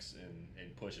expects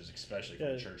and pushes, especially from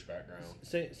a church background.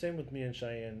 Same with me and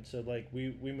Cheyenne. So like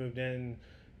we moved in,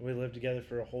 we lived together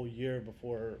for a whole year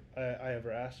before I ever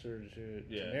asked her to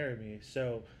marry me.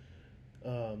 So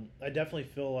I definitely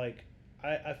feel like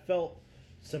I felt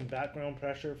some background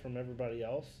pressure from everybody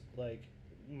else, like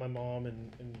my mom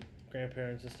and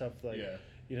grandparents and stuff. Like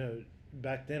you know,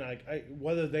 back then I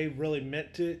whether they really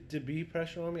meant to be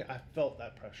pressure on me, I felt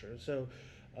that pressure. So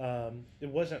it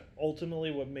wasn't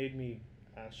ultimately what made me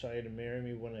ask Shia to marry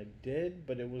me when I did,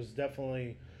 but it was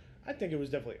definitely, I think it was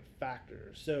definitely a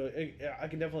factor. So I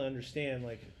can definitely understand,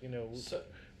 like, you know,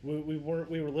 we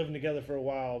were living together for a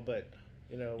while, but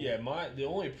you know. Yeah, the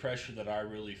only pressure that I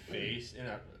really faced, and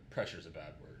pressure is a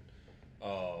bad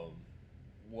word,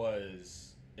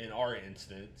 was in our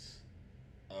instance,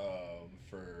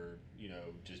 for you know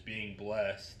just being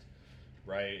blessed,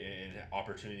 right, and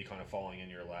opportunity kind of falling in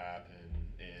your lap, and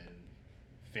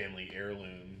family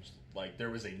heirlooms. Like there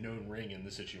was a known ring in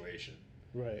the situation.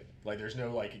 Right. Like there's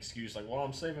no like excuse like, well,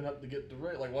 I'm saving up to get the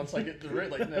ring. Like once I get the ring,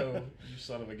 like no, you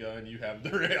son of a gun, you have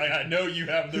the ring. Like I know you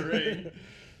have the ring.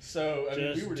 So I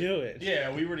mean, we were do it.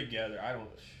 Yeah, we were together. I'm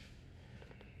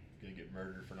gonna get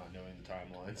murdered for not knowing the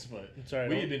timelines, but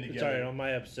we had been together. Sorry, on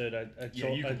my episode,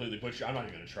 you completely butchered. I'm not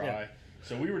even gonna try. Yeah.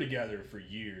 So we were together for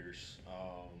years.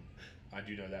 I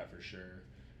do know that for sure,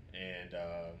 and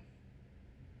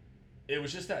it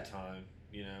was just that time.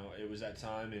 You know, it was that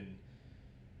time, and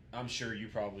I'm sure you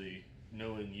probably,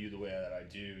 knowing you the way that I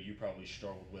do, you probably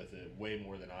struggled with it way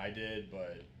more than I did,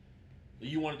 but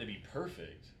you want it to be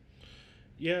perfect.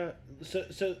 Yeah,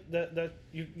 so that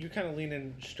you're kind of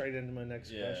leaning straight into my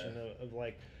next question of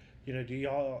like, you know,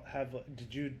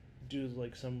 did you do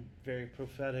like some very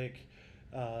prophetic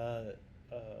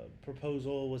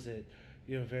proposal? Was it,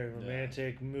 you know, very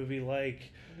romantic,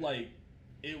 movie-like? Like,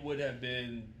 it would have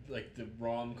been like the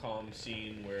rom-com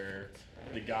scene where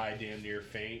the guy damn near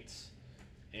faints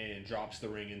and drops the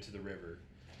ring into the river.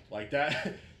 Like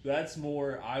that. That's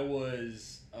more. I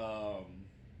was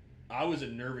a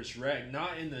nervous wreck.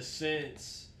 Not in the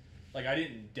sense like I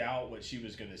didn't doubt what she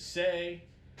was gonna say.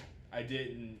 I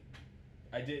didn't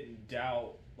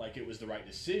doubt like it was the right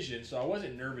decision. So I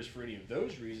wasn't nervous for any of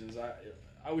those reasons.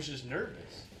 I was just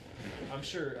nervous. I'm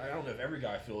sure, I don't know if every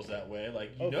guy feels that way.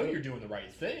 Like, you know you're doing the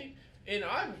right thing. And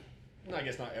I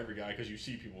guess not every guy, because you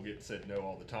see people get said no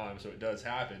all the time, so it does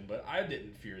happen. But I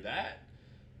didn't fear that.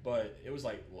 But it was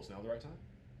like, well, it's now the right time?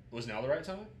 Was now the right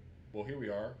time? Well, here we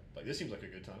are. Like, this seems like a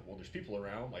good time. Well, there's people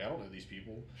around. Like, I don't know these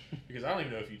people. Because I don't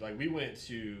even know if you, like, we went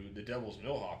to the Devil's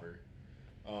Millhopper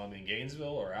in Gainesville,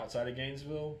 or outside of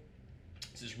Gainesville.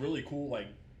 It's this really cool, like,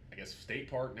 I guess state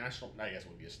park, national. I guess it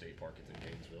wouldn't be a state park. It's in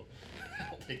Gainesville. I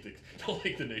don't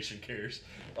think the nation cares.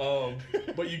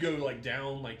 But you go like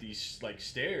down like these like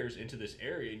stairs into this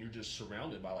area, and you're just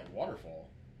surrounded by like waterfall.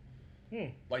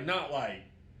 Like not like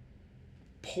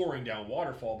pouring down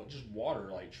waterfall, but just water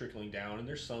like trickling down, and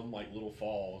there's some like little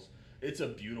falls. It's a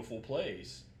beautiful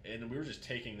place, and we were just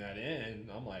taking that in.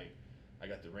 I'm like, I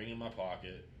got the ring in my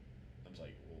pocket. I was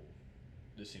like, well,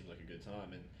 this seems like a good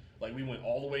time, and like we went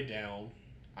all the way down.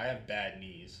 I have bad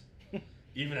knees,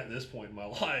 even at this point in my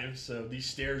life, so these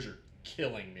stairs are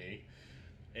killing me.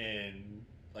 And,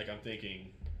 like, I'm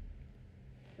thinking,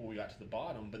 well, we got to the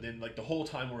bottom, but then, like, the whole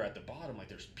time we're at the bottom, like,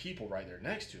 there's people right there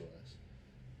next to us.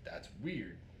 That's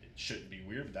weird. It shouldn't be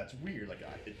weird, but that's weird. Like,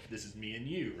 this is me and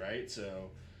you, right?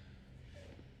 So,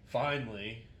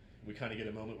 finally, we kind of get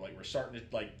a moment, like, we're starting to,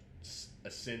 like,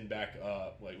 ascend back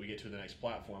up. Like, we get to the next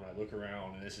platform, I look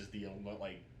around, and this is the,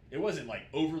 like, it wasn't like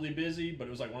overly busy, but it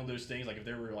was like one of those things, like if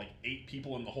there were like 8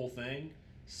 people in the whole thing,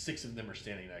 6 of them are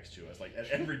standing next to us, like at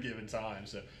every given time.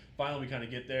 So finally we kind of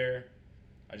get there.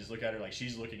 I just look at her like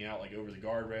she's looking out like over the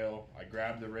guardrail. I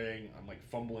grab the ring. I'm like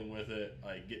fumbling with it.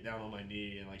 I get down on my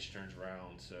knee, and like she turns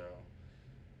around. So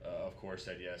of course,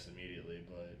 said yes immediately.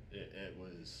 But it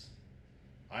was.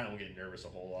 I don't get nervous a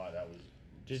whole lot. That was.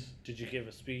 Did you give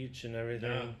a speech and everything?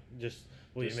 No. Just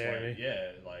will you Just marry like, me?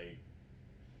 yeah, like.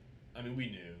 I mean, we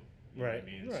knew. You know Right. what I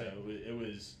mean, Right. so it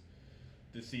was.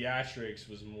 The theatrics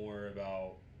was more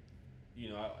about,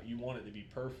 you want it to be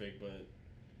perfect, but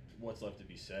what's left to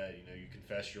be said? You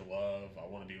confess your love. I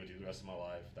want to be with you the rest of my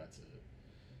life. That's it.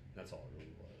 That's all it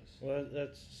really was. Well,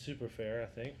 that's super fair, I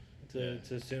think, to Yeah.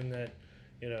 to assume that,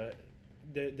 you know,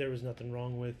 there was nothing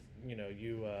wrong with,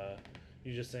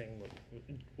 you just saying, look,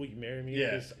 will you marry me?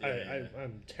 Yeah, 'Cause yeah.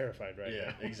 I'm terrified right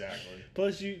Yeah, now. exactly.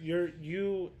 Plus,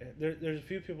 there's a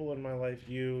few people in my life,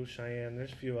 you, Cheyenne,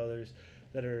 there's a few others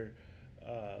that are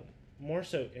more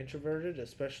so introverted,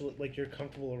 especially like you're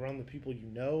comfortable around the people you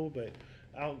know, but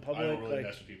out in I public, don't really like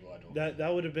mess with people I don't.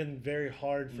 that would have been very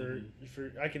hard Mm-hmm.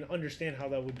 for I can understand how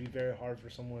that would be very hard for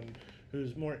someone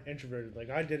who's more introverted. Like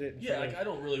I did it. In Yeah, front like I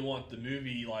don't really want the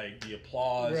movie, like the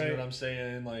applause. You Right. know what I'm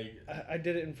saying? Like, I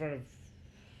did it in front of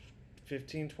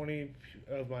 15, 20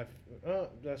 of my,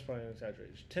 that's probably an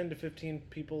exaggeration, 10 to 15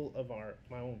 people of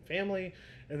my own family,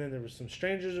 and then there was some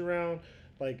strangers around.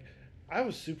 Like, I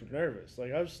was super nervous.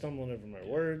 Like, I was stumbling over my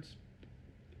words.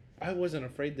 I wasn't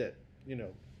afraid that,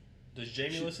 does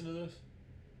Jamie listen to this?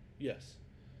 yes.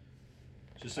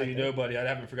 Just so you know, buddy, I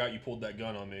haven't forgot you pulled that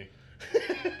gun on me.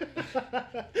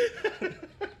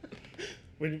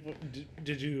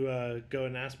 Did you go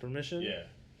and ask permission? Yeah.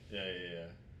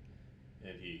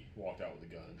 And he walked out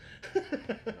with a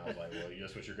gun. And I was like, well,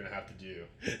 guess what you're going to have to do.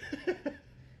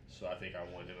 So I think I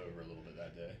won him over a little bit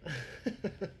that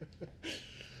day.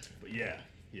 But yeah,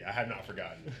 I have not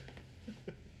forgotten.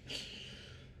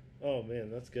 Oh man,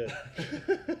 that's good.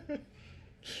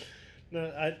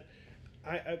 No,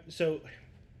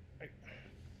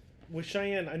 with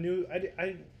Cheyenne, I knew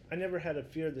I never had a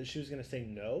fear that she was gonna say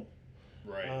no.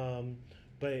 Right.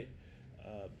 But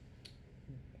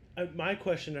my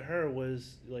question to her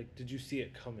was like, did you see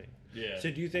it coming? Yeah.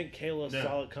 So do you think Kayla No.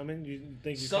 saw it coming? Do you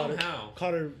think you Somehow.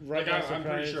 caught her right by surprise? I'm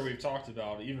pretty sure we've talked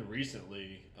about it even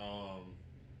recently,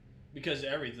 because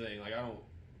everything, like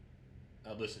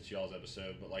I listened to y'all's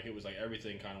episode, but like it was like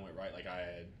everything kind of went right. Like I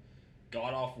had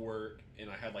got off work and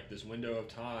I had like this window of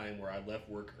time where I left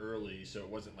work early, so it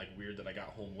wasn't like weird that I got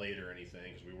home late or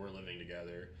anything because we were living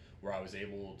together. Where I was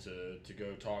able to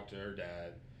go talk to her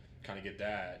dad, kind of get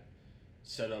that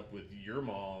set up with your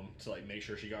mom to like make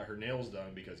sure she got her nails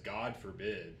done because God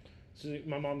forbid. So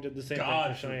my mom did the same God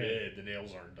thing for Cheyenne. forbid the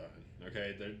nails aren't done.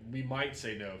 Okay, we might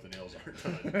say no if the nails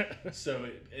aren't done. So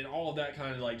and all of that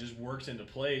kind of like just works into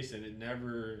place, and it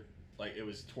never like it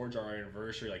was towards our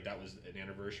anniversary. Like that was an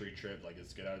anniversary trip. Like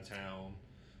let's get out of town.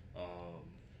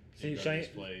 See, Cheyenne,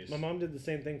 my mom did the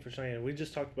same thing for Cheyenne. We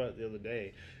just talked about it the other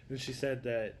day, and she said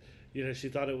that she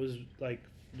thought it was like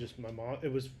just my mom.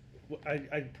 It was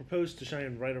I proposed to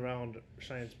Cheyenne right around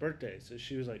Cheyenne's birthday, so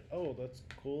she was like, "Oh, that's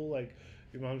cool. Like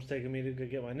your mom's taking me to go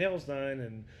get my nails done,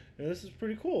 and this is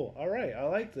pretty cool. All right, I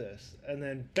like this." And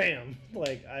then bam,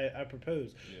 like I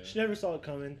proposed. Yeah. She never saw it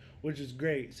coming, which is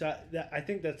great. So I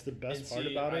think that's the best part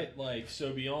about it. Like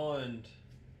so beyond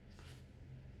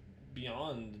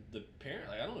the parent,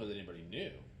 like I don't know that anybody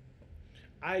knew.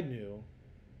 I knew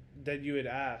that you had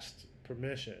asked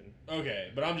permission.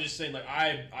 Okay, but I'm just saying, like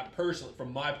I personally,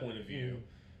 from my point of view,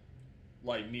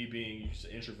 like me being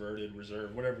introverted,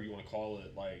 reserved, whatever you want to call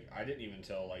it, like I didn't even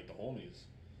tell like the homies.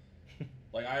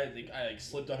 Like I think I like,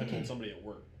 slipped up and told somebody at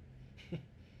work.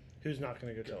 Who's not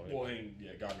gonna go tell him? Well, and,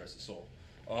 yeah, God rest his soul.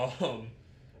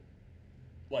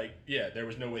 Like yeah, there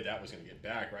was no way that was gonna get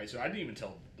back, right? So I didn't even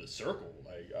tell the circle.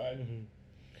 Like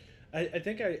I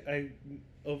think I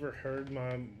overheard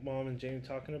my mom and Jamie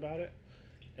talking about it,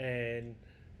 and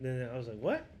then I was like,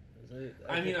 "What?"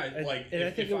 I think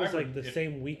it was like the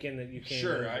same weekend that you came.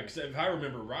 Sure, if I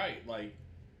remember right, like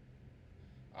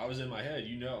I was in my head.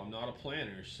 I'm not a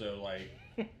planner, so like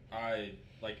I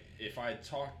like if I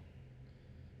talked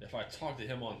to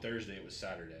him on Thursday, it was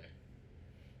Saturday.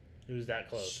 It was that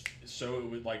close. So it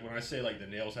was like when I say like the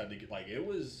nails had to get like it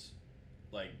was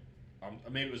like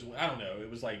maybe it was I don't know, it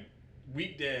was like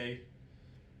weekday,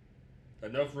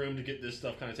 enough room to get this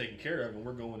stuff kind of taken care of, and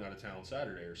we're going out of town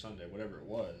Saturday or Sunday, whatever it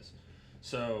was.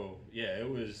 So yeah, it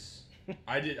was.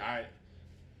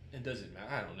 It doesn't matter.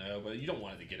 I don't know, but you don't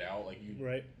want it to get out like you.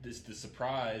 Right. The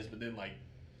surprise, but then like,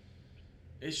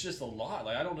 it's just a lot.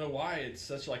 Like I don't know why it's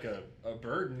such like a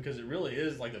burden because it really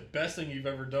is like the best thing you've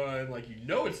ever done. Like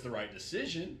it's the right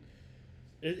decision.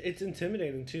 It's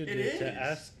intimidating too. To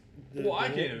ask. I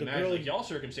can't imagine like y'all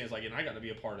circumstance like, and I got to be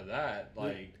a part of that.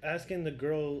 Like asking the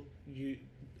girl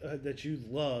that you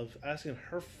love asking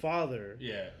her father.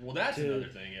 Yeah, well, that's another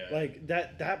thing. Yeah, like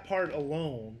that part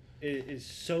alone is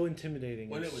so intimidating.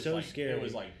 When it's it was so like, scary. it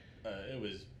was like it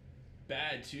was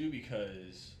bad too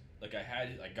because like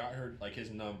I got her like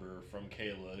his number from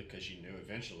Kayla because she knew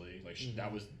eventually like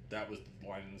that was the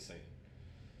line in the sand.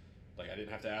 Like I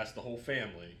didn't have to ask the whole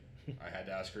family. I had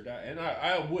to ask her dad, and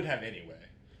I would have anyway,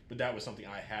 but that was something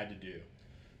I had to do.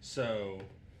 So,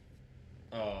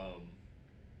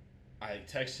 I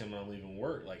text him when I'm leaving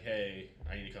work, like, "Hey,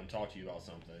 I need to come talk to you about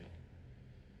something."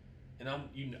 And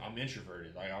I'm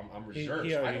introverted, like I'm reserved.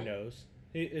 He already knows.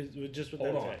 He is just with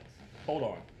that text. Hold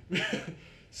on.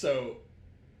 So,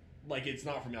 like, it's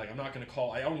not for me. Like, I'm not gonna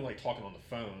call. I only like talking on the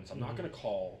phone, so I'm not gonna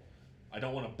call. I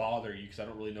don't want to bother you because I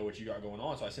don't really know what you got going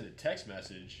on. So I send a text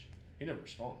message. He never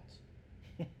responds.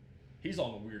 He's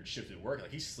on a weird shift at work. Like,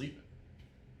 he's sleeping.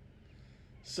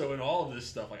 So in all of this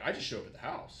stuff, like, I just show up at the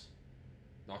house.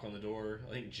 Knock on the door.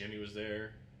 I think Jimmy was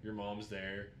there. Your mom's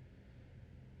there.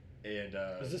 And,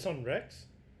 is this on Rex?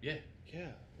 Yeah. Yeah.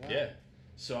 Wow. Yeah.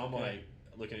 So I'm, like,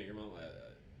 looking at your mom, like,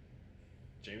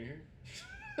 Jamie here?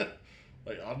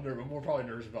 Like, I'm more probably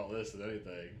nervous about this than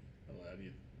anything. I'm like,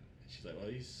 she's like, well,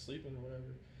 he's sleeping or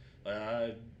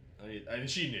whatever. Like, and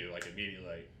she knew, like, immediately,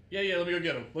 like, yeah, let me go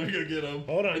get him.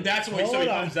 Hold on. And that's when he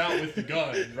comes out with the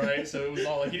gun, right? So it was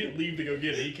all like, he didn't leave to go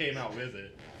get it. He came out with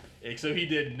it. And so he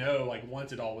did know, like,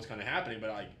 once it all was kind of happening. But,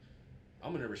 like,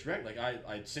 I'm a nervous wreck. Like,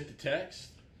 I sent the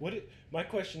text. My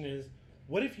question is,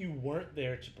 what if you weren't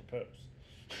there to propose?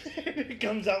 He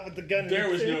comes out with the gun. There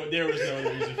was no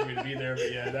other reason for me to be there,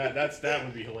 but yeah, that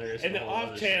would be hilarious. And the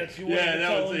off chance you wanted to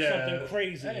tell him something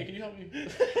crazy. Hey, can you help me?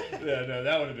 Yeah, no,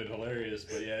 that would have been hilarious.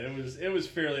 But yeah, it was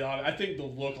fairly odd. I think the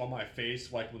look on my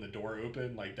face, like when the door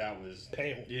opened, like that was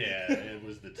pale. Yeah, it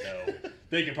was the tell.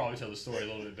 They could probably tell the story a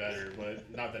little bit better, but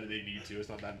not that they need to. It's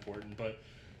not that important. But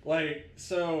like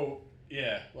so.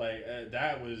 Yeah, like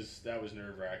that was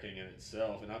nerve wracking in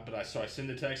itself, but I send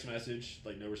a text message,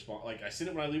 like no response. Like I send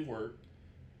it when I leave work.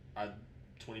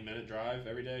 20-minute drive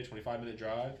every day, 25-minute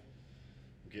drive.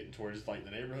 I'm getting towards like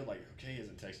the neighborhood. Like okay, he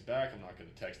hasn't texted back. I'm not going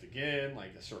to text again.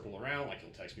 Like the circle around. Like he'll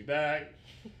text me back.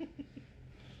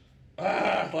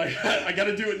 Like I got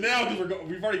to do it now because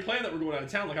we've already planned that we're going out of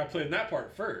town. Like I planned that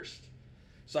part first,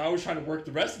 so I was trying to work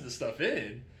the rest of the stuff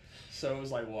in. So it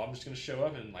was like, well, I'm just going to show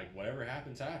up and, like, whatever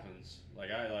happens, happens. Like,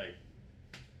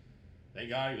 thank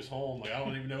God he was home. Like, I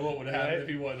don't even know what would happen if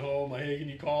he wasn't home. Like, hey, can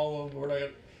you call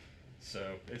him?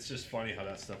 So it's just funny how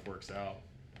that stuff works out.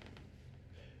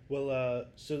 Well,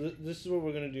 this is what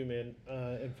we're going to do, man.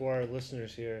 And for our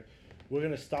listeners here, we're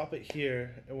going to stop it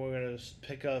here, and we're going to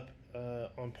pick up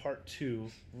on part 2,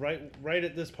 right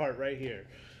at this part right here.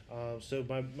 So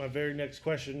my very next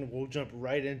question, we'll jump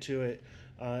right into it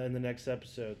in the next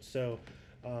episode. So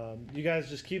you guys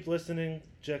just keep listening.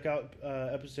 Check out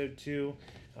episode 2,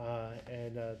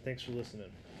 and thanks for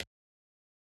listening.